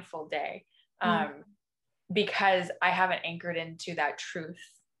mindful day. Because I haven't anchored into that truth,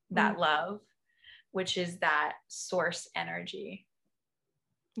 that love, which is that source energy.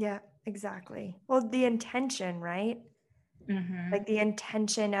 Yeah, exactly. Well, the intention, right? Like the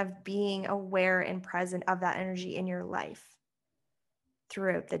intention of being aware and present of that energy in your life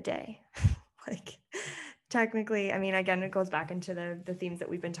throughout the day. Like technically, I mean, again, it goes back into the themes that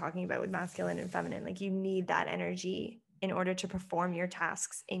we've been talking about with masculine and feminine. Like you need that energy in order to perform your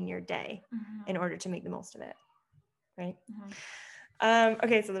tasks in your day in order to make the most of it. Right.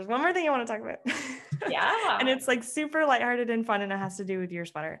 Okay, so there's one more thing I want to talk about. Yeah. And it's like super lighthearted and fun, and it has to do with your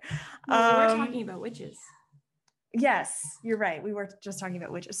sweater. Well, we were talking about witches. Yes, you're right. We were just talking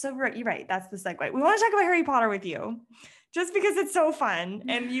about witches. So you're right. That's the segue. We want to talk about Harry Potter with you just because it's so fun.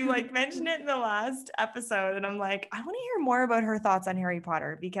 And you like mentioned it in the last episode. And I'm like, I want to hear more about her thoughts on Harry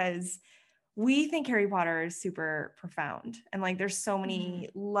Potter because we think Harry Potter is super profound. And like, there's so many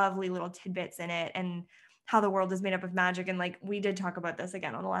lovely little tidbits in it and how the world is made up of magic. And like, we did talk about this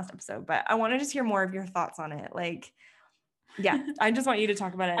again on the last episode, but I want to just hear more of your thoughts on it. Like, yeah, I just want you to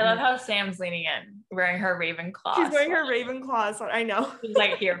talk about it. I love how Sam's leaning in, wearing her Ravenclaw. She's wearing her Ravenclaw. So I know. She's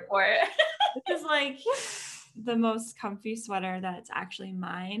like here for it. This is like the most comfy sweater that's actually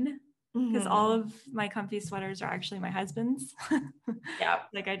mine because all of my comfy sweaters are actually my husband's. Yeah.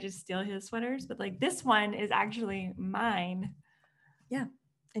 Like I just steal his sweaters, but like this one is actually mine. Yeah.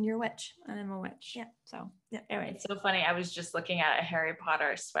 And you're a witch. And I'm a witch. Yeah. So yeah. Anyway, it's so funny. I was just looking at a Harry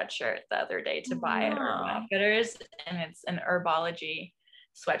Potter sweatshirt the other day to buy at Urban Outfitters, and it's an herbology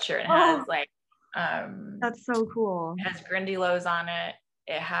sweatshirt. It has like that's so cool. It has Grindylows on it.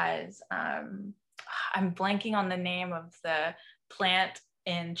 It has I'm blanking on the name of the plant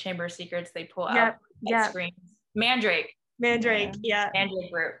in Chamber of Secrets they pull out screens. Mandrake. Mandrake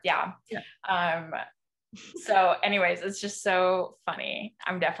root. Yeah. So anyways, it's just so funny.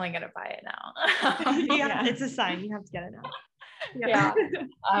 I'm definitely gonna buy it now. It's a sign. You have to get it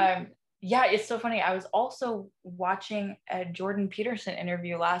now. Yeah, it's so funny. I was also watching a Jordan Peterson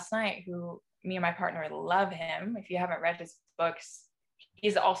interview last night, who me and my partner love him. If you haven't read his books,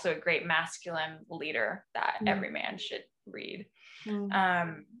 he's also a great masculine leader that every man should read.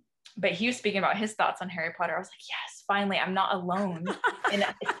 But he was speaking about his thoughts on Harry Potter. I was like, yes, finally, I'm not alone in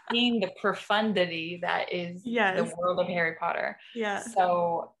seeing the profundity that is the world of Harry Potter. Yeah.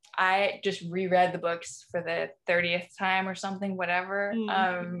 So I just reread the books for the 30th time or something, whatever.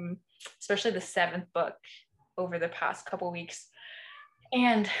 Especially the 7th book over the past couple weeks.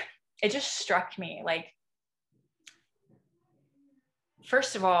 And it just struck me, like,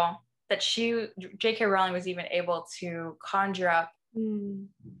 first of all, that J.K. Rowling was even able to conjure up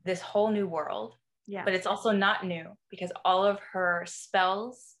this whole new world. Yeah. But it's also not new because all of her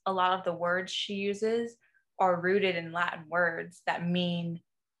spells, a lot of the words she uses are rooted in Latin words that mean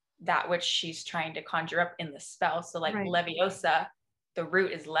that which she's trying to conjure up in the spell. So like Leviosa, the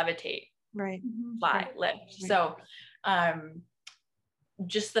root is levitate, fly, lift. So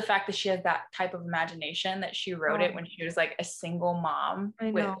just the fact that she has that type of imagination, that she wrote it when she was like a single mom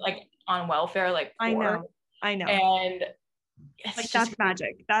with like on welfare, like poor. I know. And it's like that's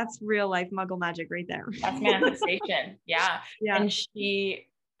magic. That's real life Muggle magic right there. That's manifestation. Yeah. And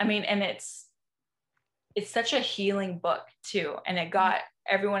and it's such a healing book too. And it got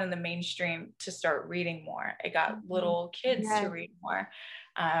everyone in the mainstream to start reading more. It got little kids to read more.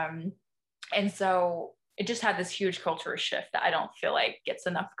 And so it just had this huge cultural shift that I don't feel like gets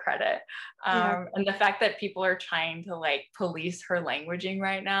enough credit. Yeah. And the fact that people are trying to like police her languaging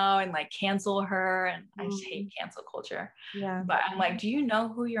right now and like cancel her, and I just hate cancel culture. Yeah. But I'm like, do you know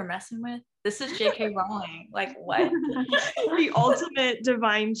who you're messing with? This is J.K. Rowling. Like, what? The ultimate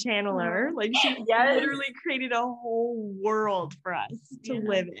divine channeler. Like, she Yes. literally created a whole world for us to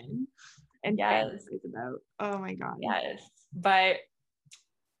live in and Yes. fantasize about. Oh my God. Yes. But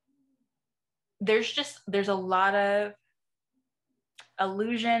there's a lot of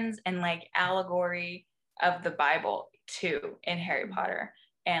allusions and like allegory of the Bible too in Harry Potter,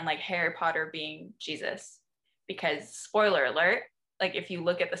 and like Harry Potter being Jesus, because spoiler alert, like if you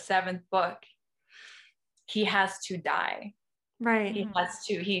look at the 7th book, he has to die. Right. He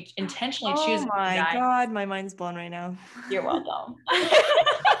intentionally chooses to die. Oh my God, my mind's blown right now. You're welcome.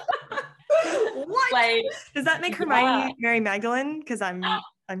 What? Like, does that make Hermione Mary Magdalene? Because I'm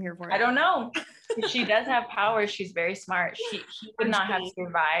here for it. I don't know. She does have powers. She's very smart. He would not have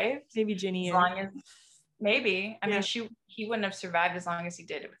survived. Maybe Ginny. As long as maybe. I mean, he wouldn't have survived as long as he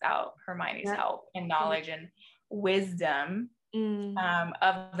did without Hermione's help and knowledge and wisdom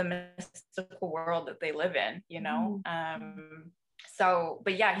of the mystical world that they live in, you know. So,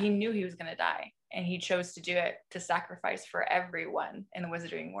 but yeah, he knew he was going to die, and he chose to do it, to sacrifice for everyone in the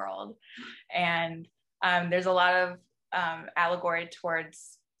wizarding world. And there's a lot of allegory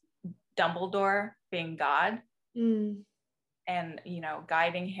towards Dumbledore being God, and, you know,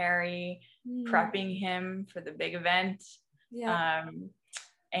 guiding Harry, prepping him for the big event.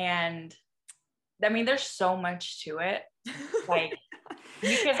 And I mean, there's so much to it. Like,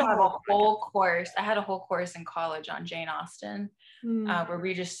 you could have a whole course. I had a whole course in college on Jane Austen, where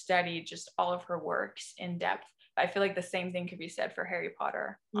we just studied just all of her works in depth. But I feel like the same thing could be said for Harry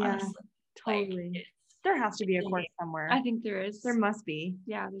Potter, honestly. Totally. Like, there has to be a course somewhere. I think there is. There must be.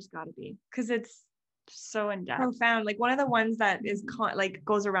 Yeah, there's got to be, because it's so in depth, profound. Like, one of the ones that is like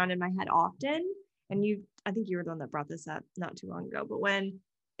goes around in my head often, and I think you were the one that brought this up not too long ago, but when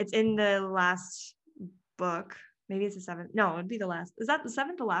it's in the last book, maybe it's the 7th. No, it'd be the last. Is that the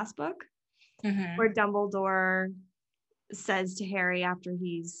 7th, the last book? Where Dumbledore says to Harry after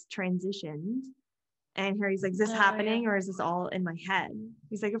he's transitioned, and Harry's like, is this happening or is this all in my head?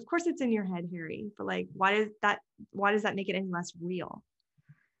 He's like, of course it's in your head, Harry, but like, why does that make it any less real?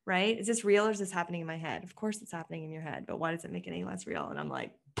 Right? Is this real or is this happening in my head? Of course it's happening in your head, but why does it make it any less real? And I'm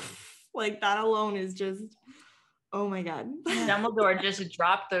like that alone is just, oh my God. Dumbledore just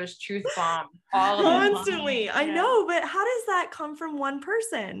dropped those truth bombs all constantly. I know, but how does that come from one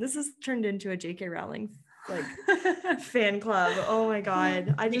person? This has turned into a J.K. Rowling like fan club. Oh my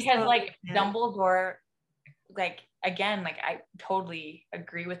God. Because like Dumbledore, like, again, like, I totally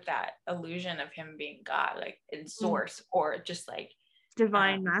agree with that illusion of him being God, like in source, or just like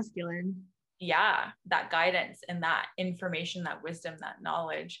divine masculine. Yeah, that guidance and that information, that wisdom, that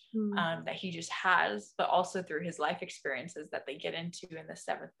knowledge that he just has, but also through his life experiences that they get into in the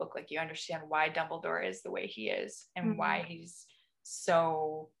 7th book. Like, you understand why Dumbledore is the way he is, and why he's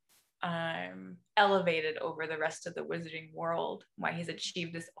so elevated over the rest of the wizarding world, why he's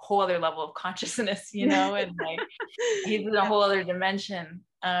achieved this whole other level of consciousness, you know, and like he's in a whole other dimension.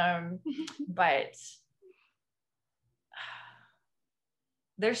 But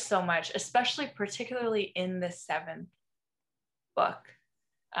there's so much, especially particularly in the 7th book.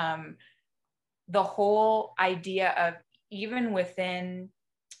 The whole idea of, even within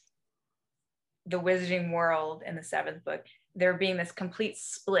the wizarding world in the 7th book, there being this complete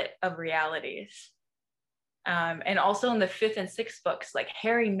split of realities. And also in the 5th and 6th books, like,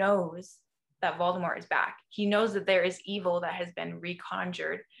 Harry knows that Voldemort is back. He knows that there is evil that has been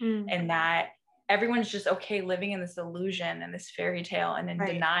reconjured, and that everyone's just okay living in this illusion and this fairy tale, and in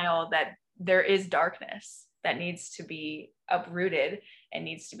denial that there is darkness that needs to be uprooted and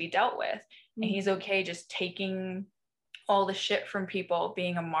needs to be dealt with. And he's okay just taking all the shit from people,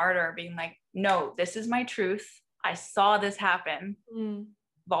 being a martyr, being like, no, this is my truth. I saw this happen.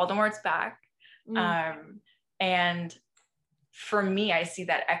 Voldemort's back. And for me, I see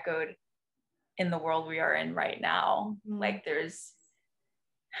that echoed in the world we are in right now. Like, I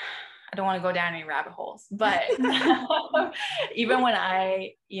don't want to go down any rabbit holes, but even when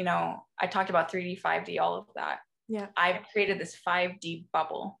I talked about 3D, 5D, all of that. Yeah. I've created this 5D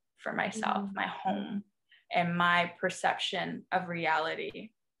bubble for myself, my home, and my perception of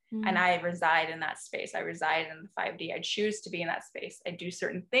reality. And I reside in that space. I reside in the 5D. I choose to be in that space. I do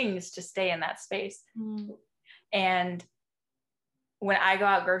certain things to stay in that space. And when I go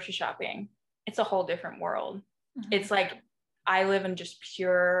out grocery shopping, it's a whole different world. It's like I live in just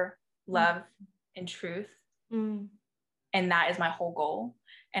pure love and truth. And that is my whole goal.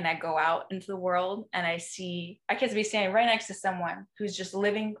 and I go out into the world and I could be standing right next to someone who's just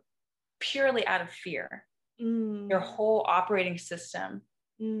living purely out of fear. Your whole operating system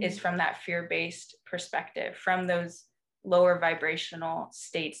is from that fear-based perspective, from those lower vibrational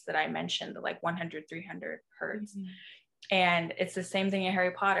states that I mentioned, like 100, 300 hertz. And it's the same thing in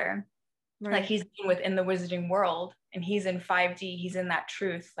Harry Potter. Right. Like he's within the wizarding world and he's in 5D, he's in that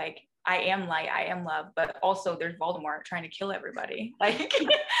truth. Like I am light, I am love, but also there's Voldemort trying to kill everybody. Like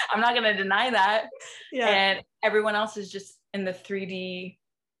I'm not going to deny that. Yeah. And everyone else is just in the 3D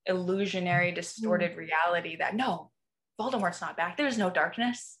illusionary, distorted reality that no, Voldemort's not back. There's no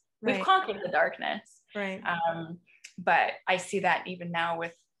darkness. Right. We've conquered the darkness. Right. But I see that even now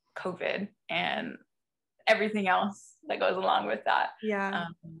with COVID and everything else that goes along with that. Yeah.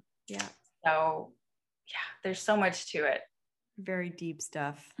 So yeah, there's so much to it. Very deep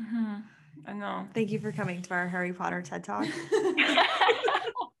stuff. I know. Thank you for coming to our Harry Potter TED Talk.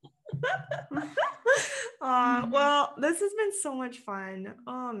 Well, this has been so much fun.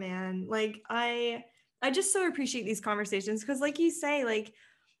 Oh man. Like I just so appreciate these conversations because like you say, like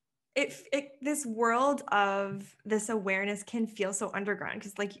this world of this awareness can feel so underground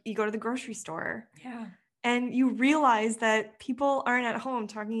because like you go to the grocery store. Yeah. And you realize that people aren't at home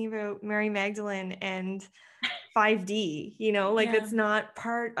talking about Mary Magdalene and 5D, that's not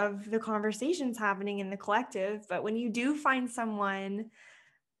part of the conversations happening in the collective. But when you do find someone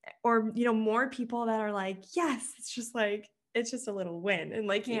or, more people that are like, yes, it's just a little win. And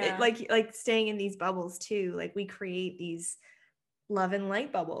like staying in these bubbles too, like we create these love and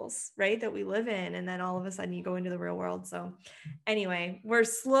light bubbles, right? That we live in. And then all of a sudden you go into the real world. So anyway, we're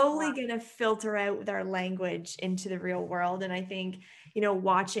slowly going to filter out with our language into the real world. And I think,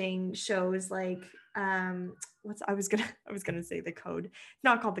 watching shows like, I was going to say The Code. It's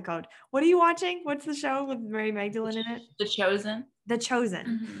not called The Code. What are you watching? What's the show with Mary Magdalene in it? The Chosen. The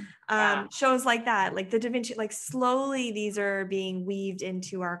Chosen. Shows like that, like the Da Vinci, like slowly these are being weaved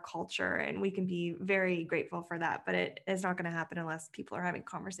into our culture and we can be very grateful for that, but it is not going to happen unless people are having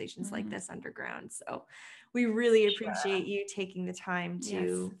conversations like this underground. So we really appreciate you taking the time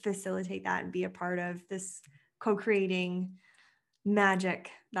to facilitate that and be a part of this co-creating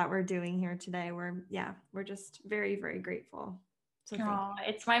magic that we're doing here today. We're just very, very grateful. So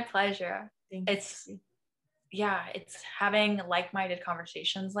it's my pleasure. Thank you. It's having like-minded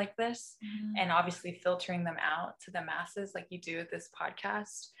conversations like this and obviously filtering them out to the masses like you do with this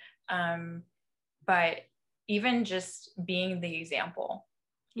podcast. But even just being the example,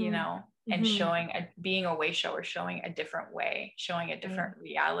 and being a way shower, showing a different way, showing a different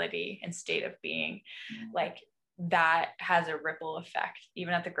reality and state of being, like that has a ripple effect,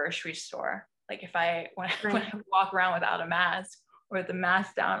 even at the grocery store. Like when I walk around without a mask, or with the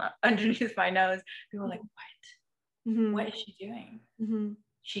mask down underneath my nose, people are like, what? What is she doing?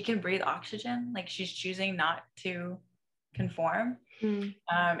 She can breathe oxygen. Like she's choosing not to conform.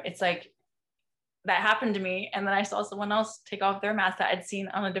 It's like that happened to me. And then I saw someone else take off their mask that I'd seen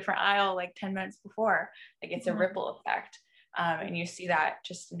on a different aisle like 10 minutes before. Like it's a ripple effect. And you see that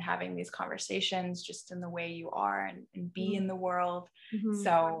just in having these conversations, just in the way you are and be in the world.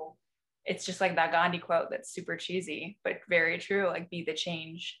 So it's just like that Gandhi quote that's super cheesy, but very true. Like be the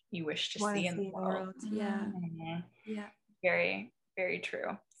change you wish to see in the world. Yeah. Very, very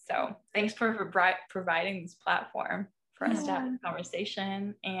true. So thanks for providing this platform for us to have a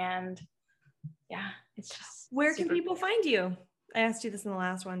conversation. And it's just where can people find you? I asked you this in the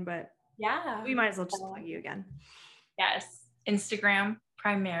last one, but we might as well just plug you again. Yes. Instagram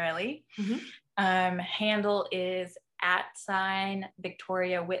primarily. Handle is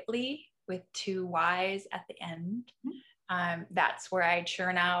 @Victoria Whitley with 2 Y's at the end. That's where I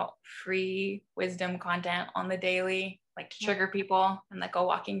churn out free wisdom content on the daily, like to trigger people. I'm like a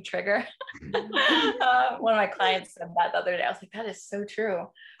walking trigger. One of my clients said that the other day. I was like, that is so true.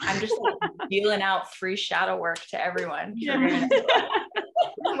 I'm just like dealing out free shadow work to everyone.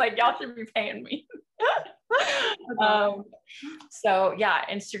 I'm like, y'all should be paying me. So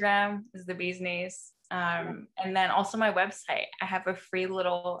Instagram is the bee's knees. And then also my website, I have a free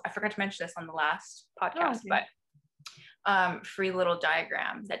little, I forgot to mention this on the last podcast, but free little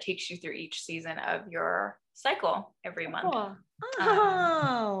diagram that takes you through each season of your cycle every month. So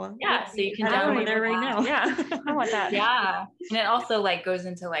you can download it right now. I want that. And it also like goes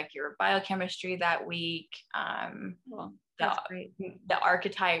into like your biochemistry that week, the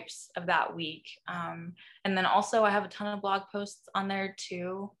archetypes of that week, and then also I have a ton of blog posts on there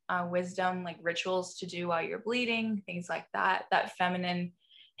too, wisdom, like rituals to do while you're bleeding, things like that feminine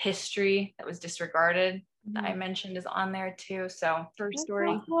history that was disregarded that I mentioned is on there too. So her story.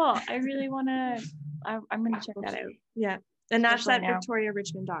 So cool. I really want to, I'm going to check that out. Yeah. And that's Especially at now.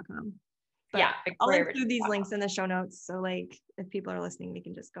 victoriarichmond.com. But Yeah, I'll Victoria include these Richmond. links in the show notes. So like if people are listening, they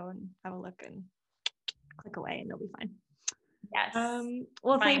can just go and have a look and click away and they'll be fine. Yes.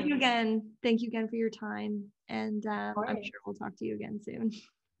 Well, thank Fine. you again. Thank you again for your time. And I'm course. sure we'll talk to you again soon.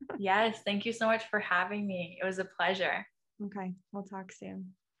 Yes. Thank you so much for having me. It was a pleasure. Okay. We'll talk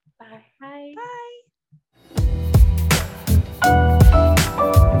soon. Bye. Bye.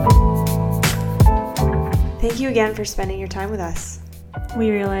 Thank you again for spending your time with us. We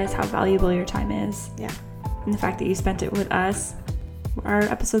realize how valuable your time is. Yeah. And the fact that you spent it with us. Our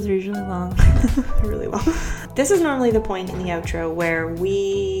episodes are usually long. Really well. This is normally the point in the outro where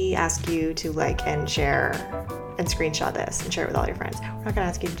we ask you to like and share and screenshot this and share it with all your friends. We're not going to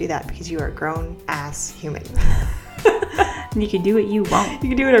ask you to do that because you are a grown ass human. And you can do what you want. You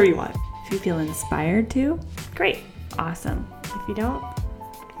can do whatever you want. If you feel inspired to, Great. awesome. If you don't,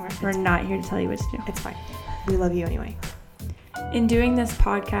 We're not here to tell you what to do. it's fine. We love you anyway. In doing this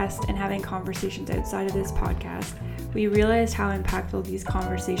podcast and having conversations outside of this podcast, we realized how impactful these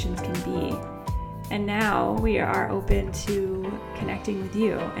conversations can be. And now we are open to connecting with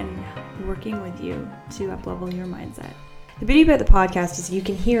you and working with you to uplevel your mindset. The beauty about the podcast is you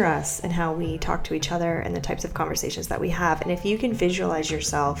can hear us and how we talk to each other and the types of conversations that we have. And if you can visualize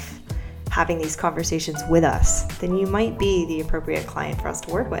yourself having these conversations with us, then you might be the appropriate client for us to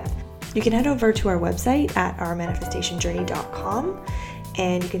work with. You can head over to our website at ourmanifestationjourney.com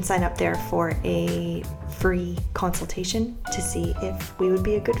and you can sign up there for a free consultation to see if we would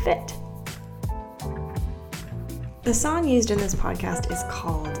be a good fit. The song used in this podcast is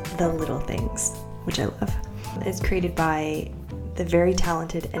called The Little Things, which I love. It's created by the very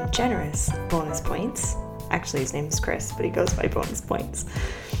talented and generous Bonus Points. Actually, his name is Chris, but he goes by Bonus Points.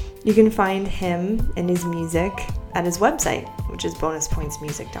 You can find him and his music at his website, which is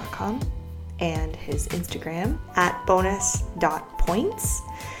bonuspointsmusic.com, and his Instagram at bonus.points.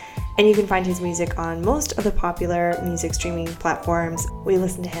 And you can find his music on most of the popular music streaming platforms. We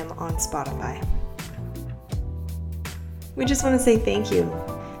listen to him on Spotify. We just want to say thank you.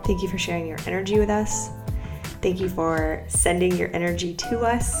 Thank you for sharing your energy with us. Thank you for sending your energy to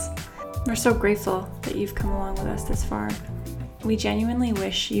us. We're so grateful that you've come along with us this far. We genuinely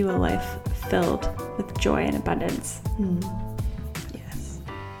wish you a life filled with joy and abundance. Yes.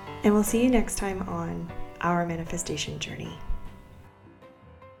 And we'll see you next time on Our Manifestation Journey.